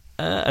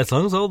 As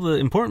long as all the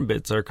important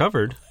bits are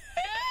covered.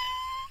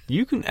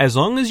 You can, as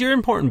long as your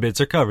important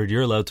bits are covered,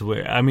 you're allowed to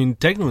wear. I mean,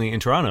 technically in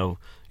Toronto,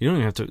 you don't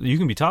even have to. You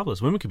can be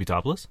topless. Women can be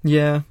topless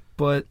Yeah,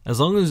 but as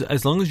long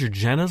as your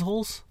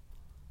genitals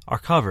are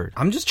covered.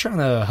 I'm just trying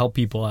to help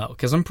people out,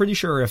 because I'm pretty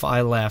sure if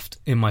I left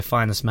in my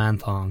finest man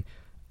thong,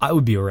 I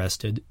would be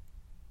arrested.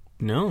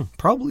 No,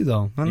 Probably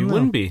though. I don't you know.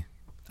 wouldn't be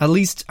At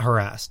least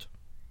harassed.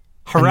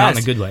 And harassed. not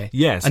in a good way.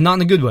 Yes, And not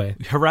in a good way.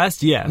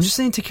 harassed. Yes, I'm just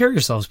saying, take care of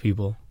yourselves,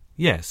 people.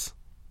 yes.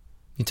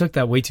 You took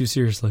that way too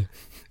seriously.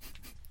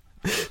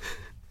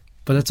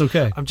 But that's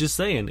okay. I'm just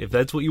saying, if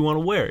that's what you want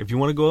to wear, if you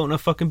want to go out in a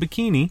fucking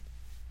bikini,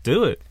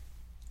 do it.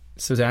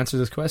 So to answer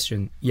this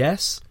question,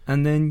 yes,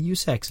 and then you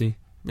sexy.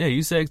 Yeah,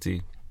 you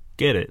sexy.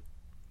 Get it.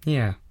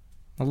 Yeah,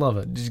 I love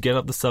it. Just get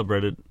up the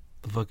subreddit,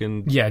 the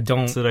fucking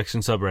Don't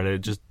seduction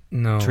subreddit. Just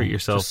treat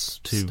yourself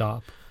to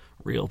stop.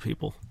 real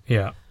people.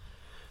 Yeah.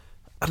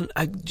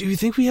 Do you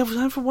think we have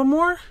time for one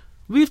more?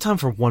 We have time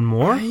for one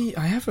more. I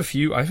have a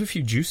few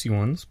juicy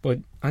ones, but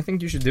I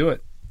think you should do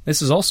it.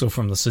 This is also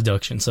from the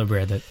seduction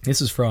subreddit.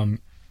 This is from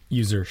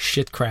user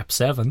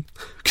shitcrap7.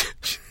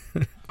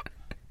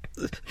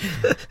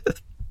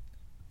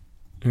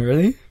 You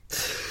ready?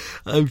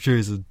 I'm sure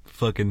he's a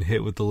fucking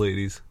hit with the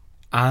ladies.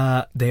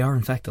 They are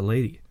in fact a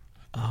lady.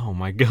 Oh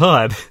my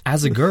god.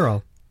 As a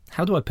girl,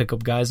 how do I pick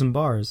up guys in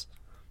bars?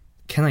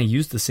 Can I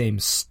use the same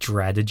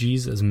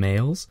strategies as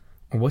males?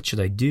 Or what should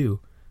I do?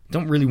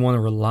 Don't really want to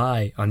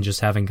rely on just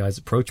having guys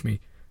approach me,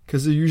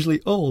 because they're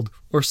usually old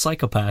or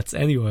psychopaths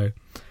anyway.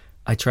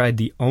 I tried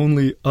the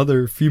only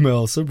other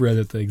female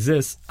subreddit that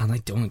exists, and I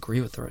don't agree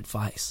with their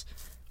advice.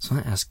 So I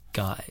ask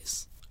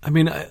guys. I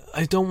mean,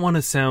 I don't want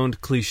to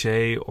sound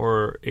cliche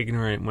or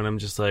ignorant when I'm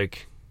just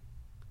like,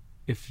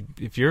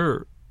 if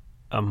you're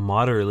a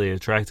moderately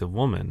attractive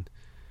woman,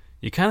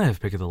 you kind of have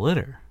pick of the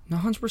litter.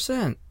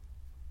 100%.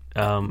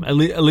 At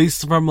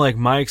least from like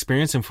my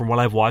experience and from what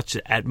I've watched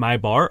at my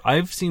bar,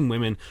 I've seen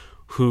women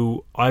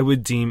who I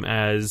would deem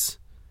as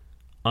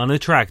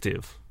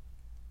unattractive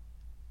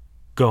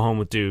go home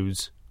with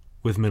dudes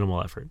with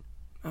minimal effort.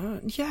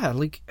 Yeah,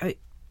 like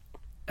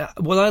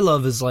what I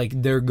love is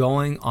like they're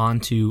going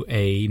onto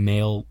a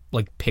male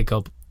like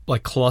pickup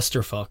like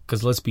clusterfuck,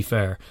 because let's be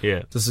fair,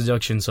 yeah, the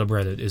seduction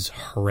subreddit is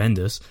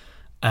horrendous,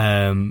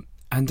 and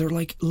they're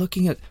like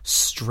looking at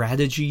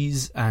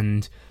strategies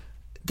and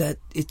that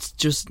it's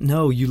just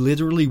no. You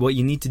literally what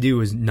you need to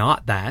do is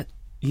not that.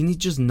 You need to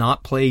just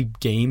not play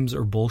games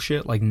or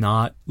bullshit. Like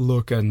not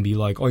look and be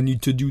like I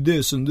need to do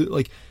this and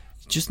like.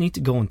 You just need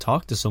to go and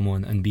talk to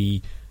someone and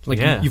be like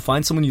you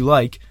find someone you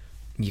like.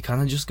 You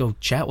kind of just go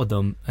chat with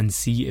them and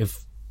see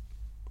if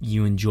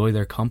you enjoy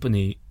their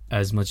company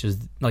as much as,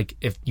 like,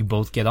 if you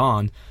both get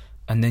on,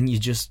 and then you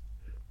just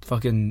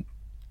fucking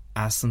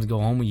ask them to go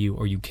home with you,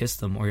 or you kiss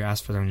them, or you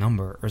ask for their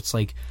number. Or it's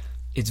like,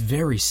 it's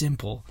very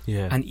simple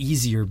and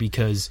easier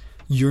because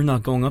you're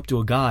not going up to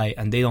a guy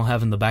and they don't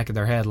have in the back of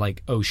their head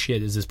like, oh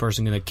shit, is this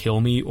person going to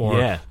kill me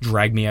or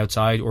drag me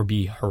outside or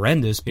be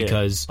horrendous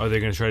because... Are they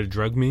going to try to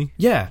drug me?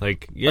 Yeah.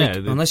 Like,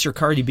 unless you're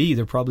Cardi B,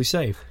 they're probably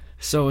safe.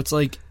 So it's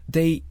like,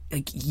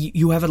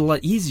 you have it a lot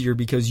easier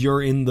because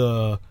you're in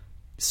the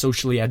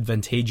socially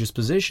advantageous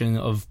position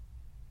of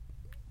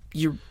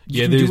you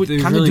can do what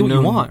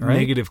you want, right?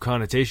 Negative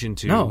connotation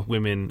to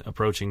women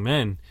approaching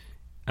men.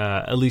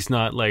 At least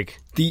not like...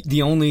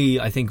 The only,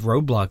 I think,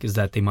 roadblock is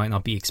that they might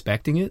not be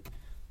expecting it.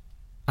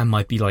 I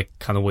might be like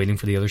kind of waiting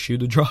for the other shoe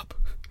to drop.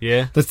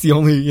 Yeah. That's the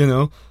only,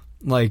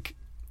 like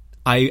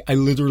I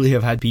literally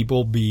have had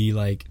people be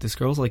like, this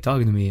girl's like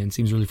talking to me and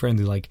seems really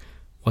friendly, like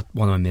what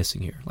am I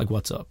missing here? Like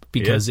what's up?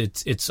 Because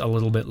it's a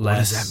little bit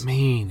less. What does that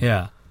mean?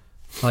 Yeah.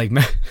 Like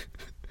man,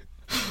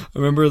 I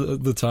remember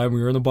the time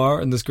we were in a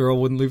bar and this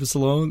girl wouldn't leave us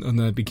alone, and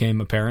then it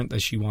became apparent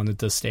that she wanted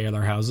to stay at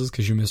our houses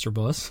because she missed her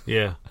bus.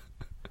 Yeah.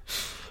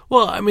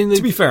 Well, I mean,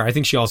 to be fair, I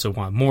think she also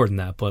wanted more than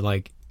that, but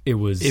like it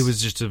was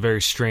just a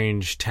very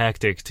strange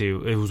tactic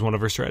it was one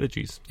of her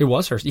strategies. It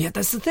was her. Yeah,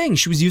 that's the thing.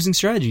 She was using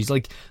strategies.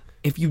 Like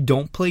if you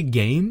don't play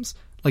games,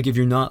 like if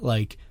you're not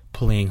like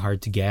playing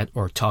hard to get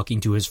or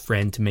talking to his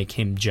friend to make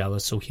him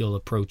jealous so he'll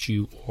approach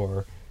you,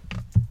 or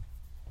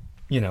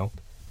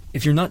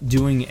if you're not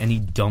doing any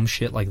dumb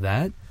shit like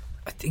that,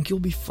 I think you'll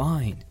be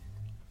fine.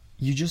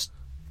 You just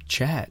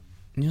chat.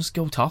 And just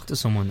go talk to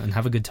someone and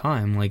have a good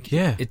time. Like,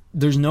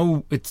 there's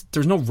no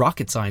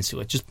rocket science to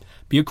it. Just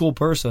be a cool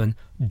person.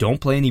 Don't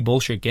play any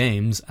bullshit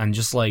games, and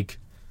just like,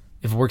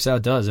 if it works out,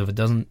 it does. If it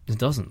doesn't, it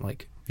doesn't.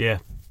 Like,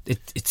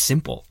 it's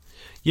simple.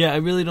 Yeah, I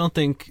really don't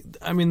think.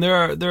 I mean, there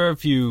are a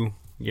few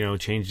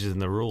changes in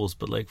the rules,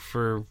 but like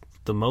for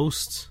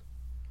most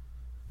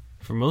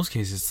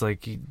cases, it's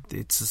like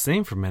it's the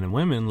same for men and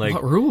women. Like,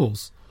 what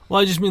rules? Well,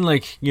 I just mean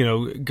like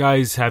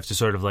guys have to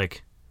sort of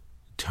like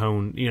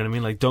tone, you know what I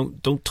mean, like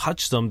don't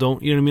touch them,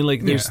 don't, you know what I mean,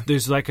 like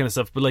there's that kind of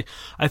stuff, but like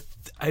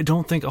I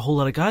don't think a whole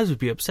lot of guys would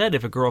be upset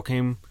if a girl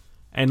came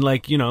and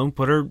like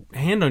put her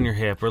hand on your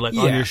hip or like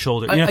on your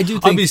shoulder. I do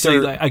think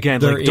obviously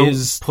again, like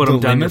don't put them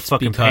down your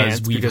fucking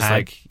pants because had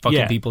like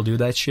fucking people do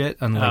that shit,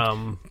 and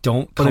like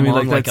don't but come I mean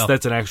on like like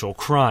that's an actual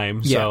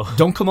crime. So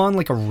don't come on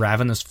like a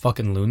ravenous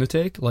fucking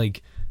lunatic.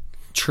 Like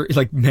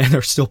like men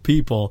are still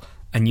people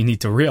and you need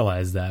to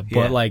realize that,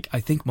 but like I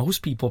think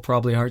most people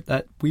probably aren't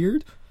that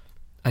weird.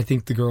 I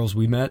think the girls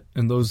we met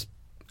in those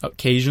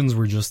occasions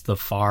were just the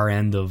far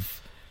end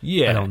of,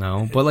 I don't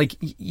know. But like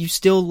you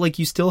still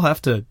have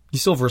a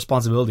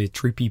responsibility to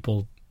treat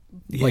people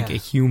like a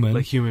human.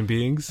 Like human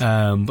beings.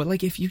 But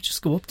like if you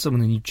just go up to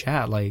someone and you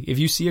chat, like if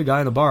you see a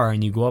guy in a bar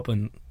and you go up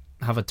and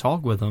have a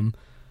talk with him,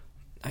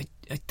 I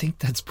think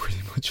that's pretty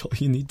much all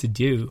you need to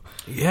do.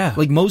 Yeah.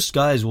 Like most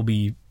guys will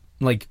be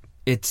like,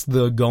 it's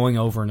the going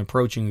over and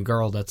approaching a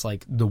girl that's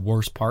like the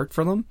worst part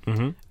for them.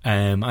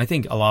 Mm-hmm. I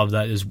think a lot of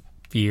that is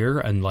fear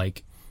and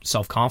like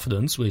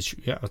self-confidence, which,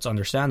 yeah, it's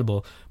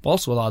understandable. But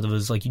also a lot of it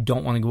is like you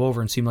don't want to go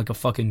over and seem like a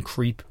fucking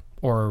creep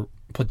or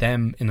put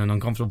them in an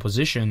uncomfortable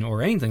position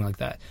or anything like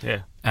that.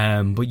 Yeah.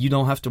 But you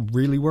don't have to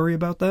really worry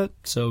about that,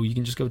 so you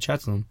can just go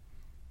chat to them.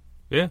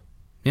 Yeah.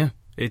 Yeah.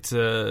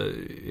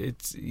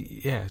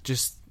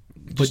 Just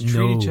But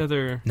treat each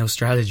other. No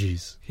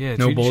strategies. Yeah,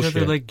 no treat bullshit. each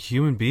other like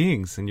human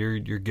beings, and you're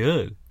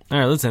good. All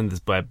right, let's end this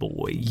bad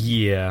boy.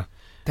 Yeah.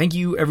 Thank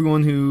you,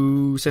 everyone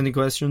who sent in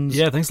questions.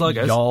 Yeah, thanks a lot,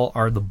 guys. Y'all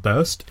are the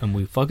best, and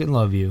we fucking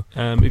love you.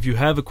 If you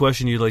have a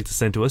question you'd like to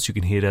send to us, you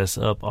can hit us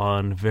up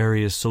on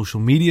various social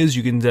medias.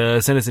 You can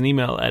send us an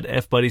email at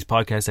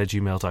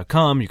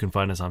fbuddiespodcast@gmail.com. You can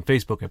find us on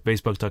Facebook at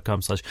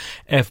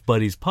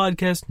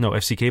facebook.com/fbuddiespodcast. No,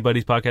 FCK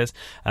Buddies Podcast.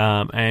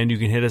 And you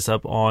can hit us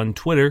up on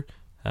Twitter,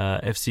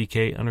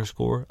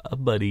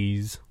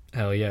 FCK_buddies.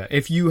 Hell yeah.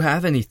 If you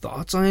have any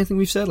thoughts on anything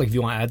we've said, like if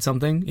you want to add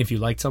something, if you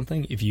liked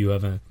something, if you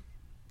have a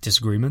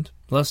disagreement,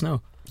 let us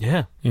know.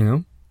 Yeah. You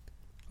know?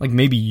 Like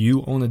maybe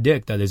you own a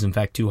dick that is in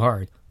fact too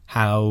hard.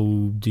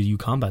 How do you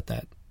combat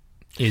that?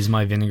 Is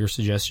my vinegar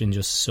suggestion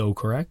just so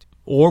correct?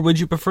 Or would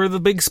you prefer the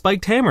big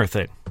spiked hammer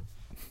thing?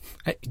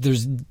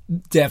 There's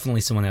definitely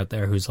someone out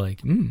there who's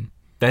like,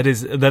 That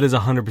is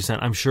 100%.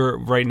 I'm sure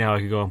right now I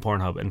could go on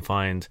Pornhub and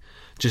find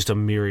just a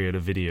myriad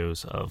of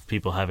videos of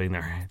people having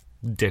their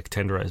dick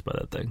tenderized by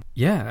that thing.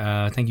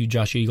 Yeah. Thank you,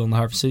 Josh Eagle and the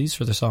Harvest Cities,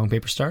 for their song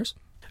Paper Stars.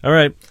 All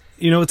right.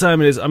 You know what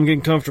time it is. I'm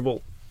getting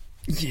comfortable.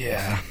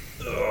 Yeah.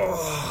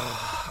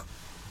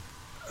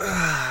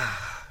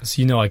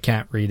 So you know I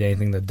can't read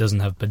anything that doesn't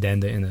have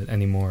Pedenda in it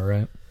anymore,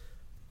 right?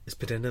 Is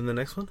Pedenda in the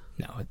next one?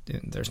 No,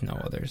 there's no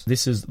others.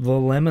 This is The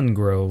Lemon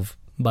Grove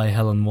by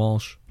Helen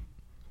Walsh.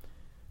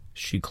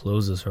 She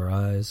closes her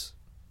eyes,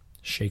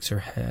 shakes her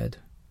head.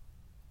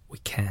 We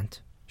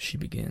can't, she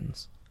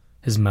begins.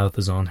 His mouth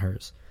is on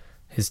hers.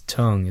 His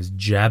tongue is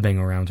jabbing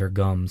around her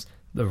gums,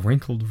 the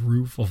wrinkled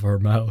roof of her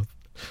mouth.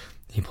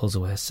 He pulls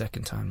away a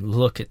second time.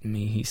 Look at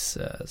me, he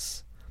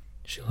says.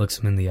 She looks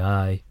him in the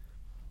eye.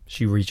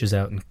 She reaches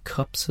out and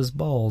cups his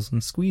balls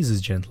and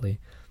squeezes gently.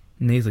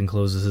 Nathan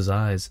closes his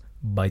eyes,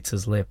 bites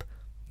his lip.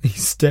 He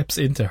steps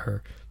into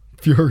her,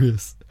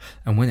 furious.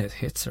 And when it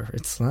hits her,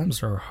 it slams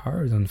her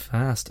hard and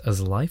fast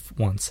as life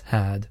once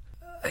had.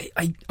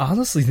 I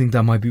honestly think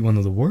that might be one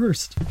of the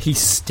worst. He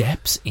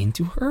steps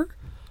into her?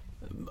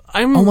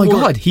 Oh my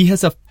god, he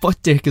has a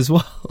foot dick as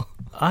well.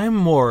 I'm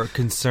more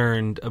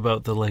concerned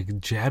about the,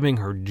 like, jabbing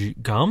her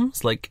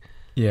gums. Like,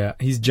 yeah,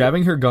 he's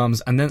jabbing her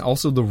gums, and then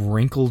also the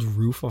wrinkled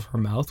roof of her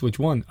mouth, which,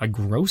 one, a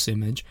gross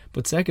image,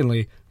 but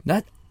secondly,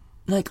 that,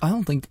 like, I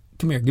don't think...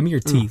 Come here, give me your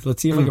teeth.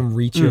 Let's see if I can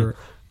reach your...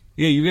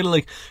 Yeah, you gotta,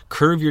 like,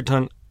 curve your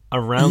tongue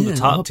around the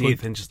top teeth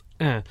like, and just...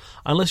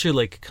 unless you're,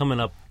 like,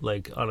 coming up,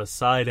 like, on a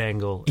side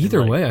angle.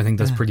 Either way, I think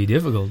that's pretty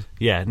difficult.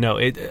 Yeah, no,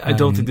 I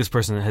don't think this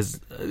person has...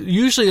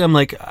 usually I'm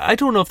like, I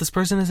don't know if this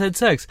person has had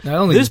sex. I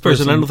don't think this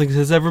person I don't think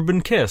has ever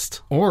been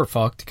kissed. Or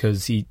fucked,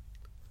 because he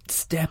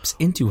steps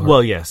into her.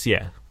 Well, yes,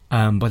 yeah.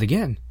 But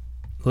again,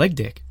 leg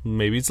dick.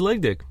 Maybe it's leg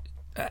dick.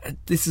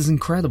 This is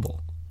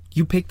incredible.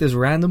 You pick this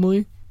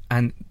randomly,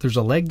 and there's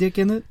a leg dick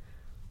in it,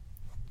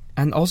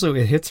 and also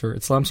it hits her.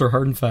 It slams her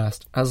hard and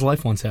fast, as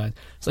life once had.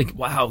 It's like,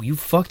 wow, you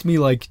fucked me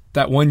like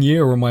that one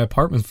year when my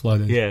apartment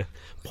flooded. Yeah.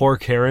 Poor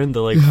Karen,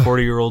 the, like,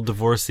 40-year-old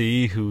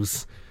divorcee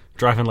who's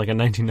driving, like, a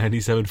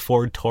 1997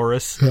 Ford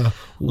Taurus,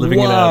 living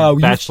in a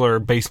bachelor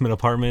basement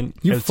apartment.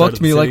 You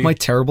fucked me like my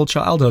terrible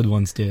childhood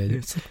once did.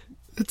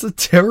 It's a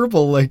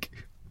terrible, like...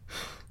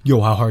 Yo,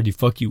 how hard he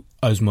fuck you?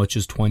 As much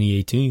as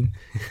 2018.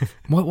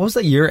 What was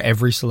that year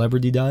every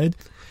celebrity died?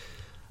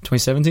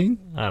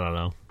 2017? I don't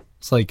know.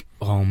 It's like,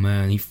 oh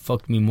man, he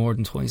fucked me more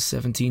than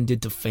 2017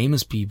 did to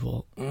famous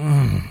people.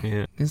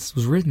 Yeah. This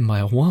was written by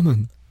a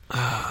woman.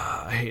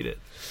 I hate it.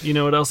 You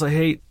know what else I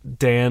hate?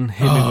 Dan.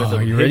 Hit me with it.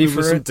 Are you ready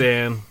for it? it?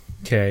 Dan.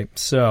 Okay,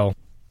 so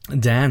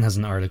Dan has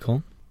an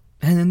article,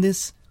 and in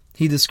this,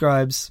 he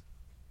describes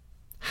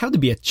how to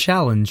be a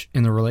challenge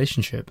in a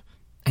relationship.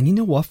 And you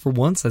know what? For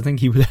once, I think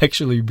he would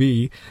actually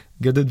be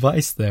good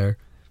advice there.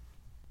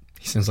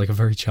 He sounds like a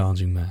very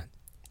challenging man.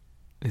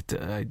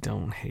 I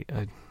don't hate...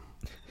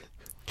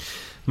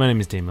 My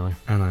name is Dave Miller.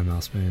 And I'm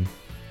Mouse Man.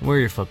 We're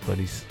your fuck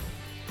buddies.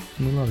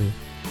 We love you.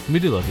 We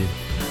do love you.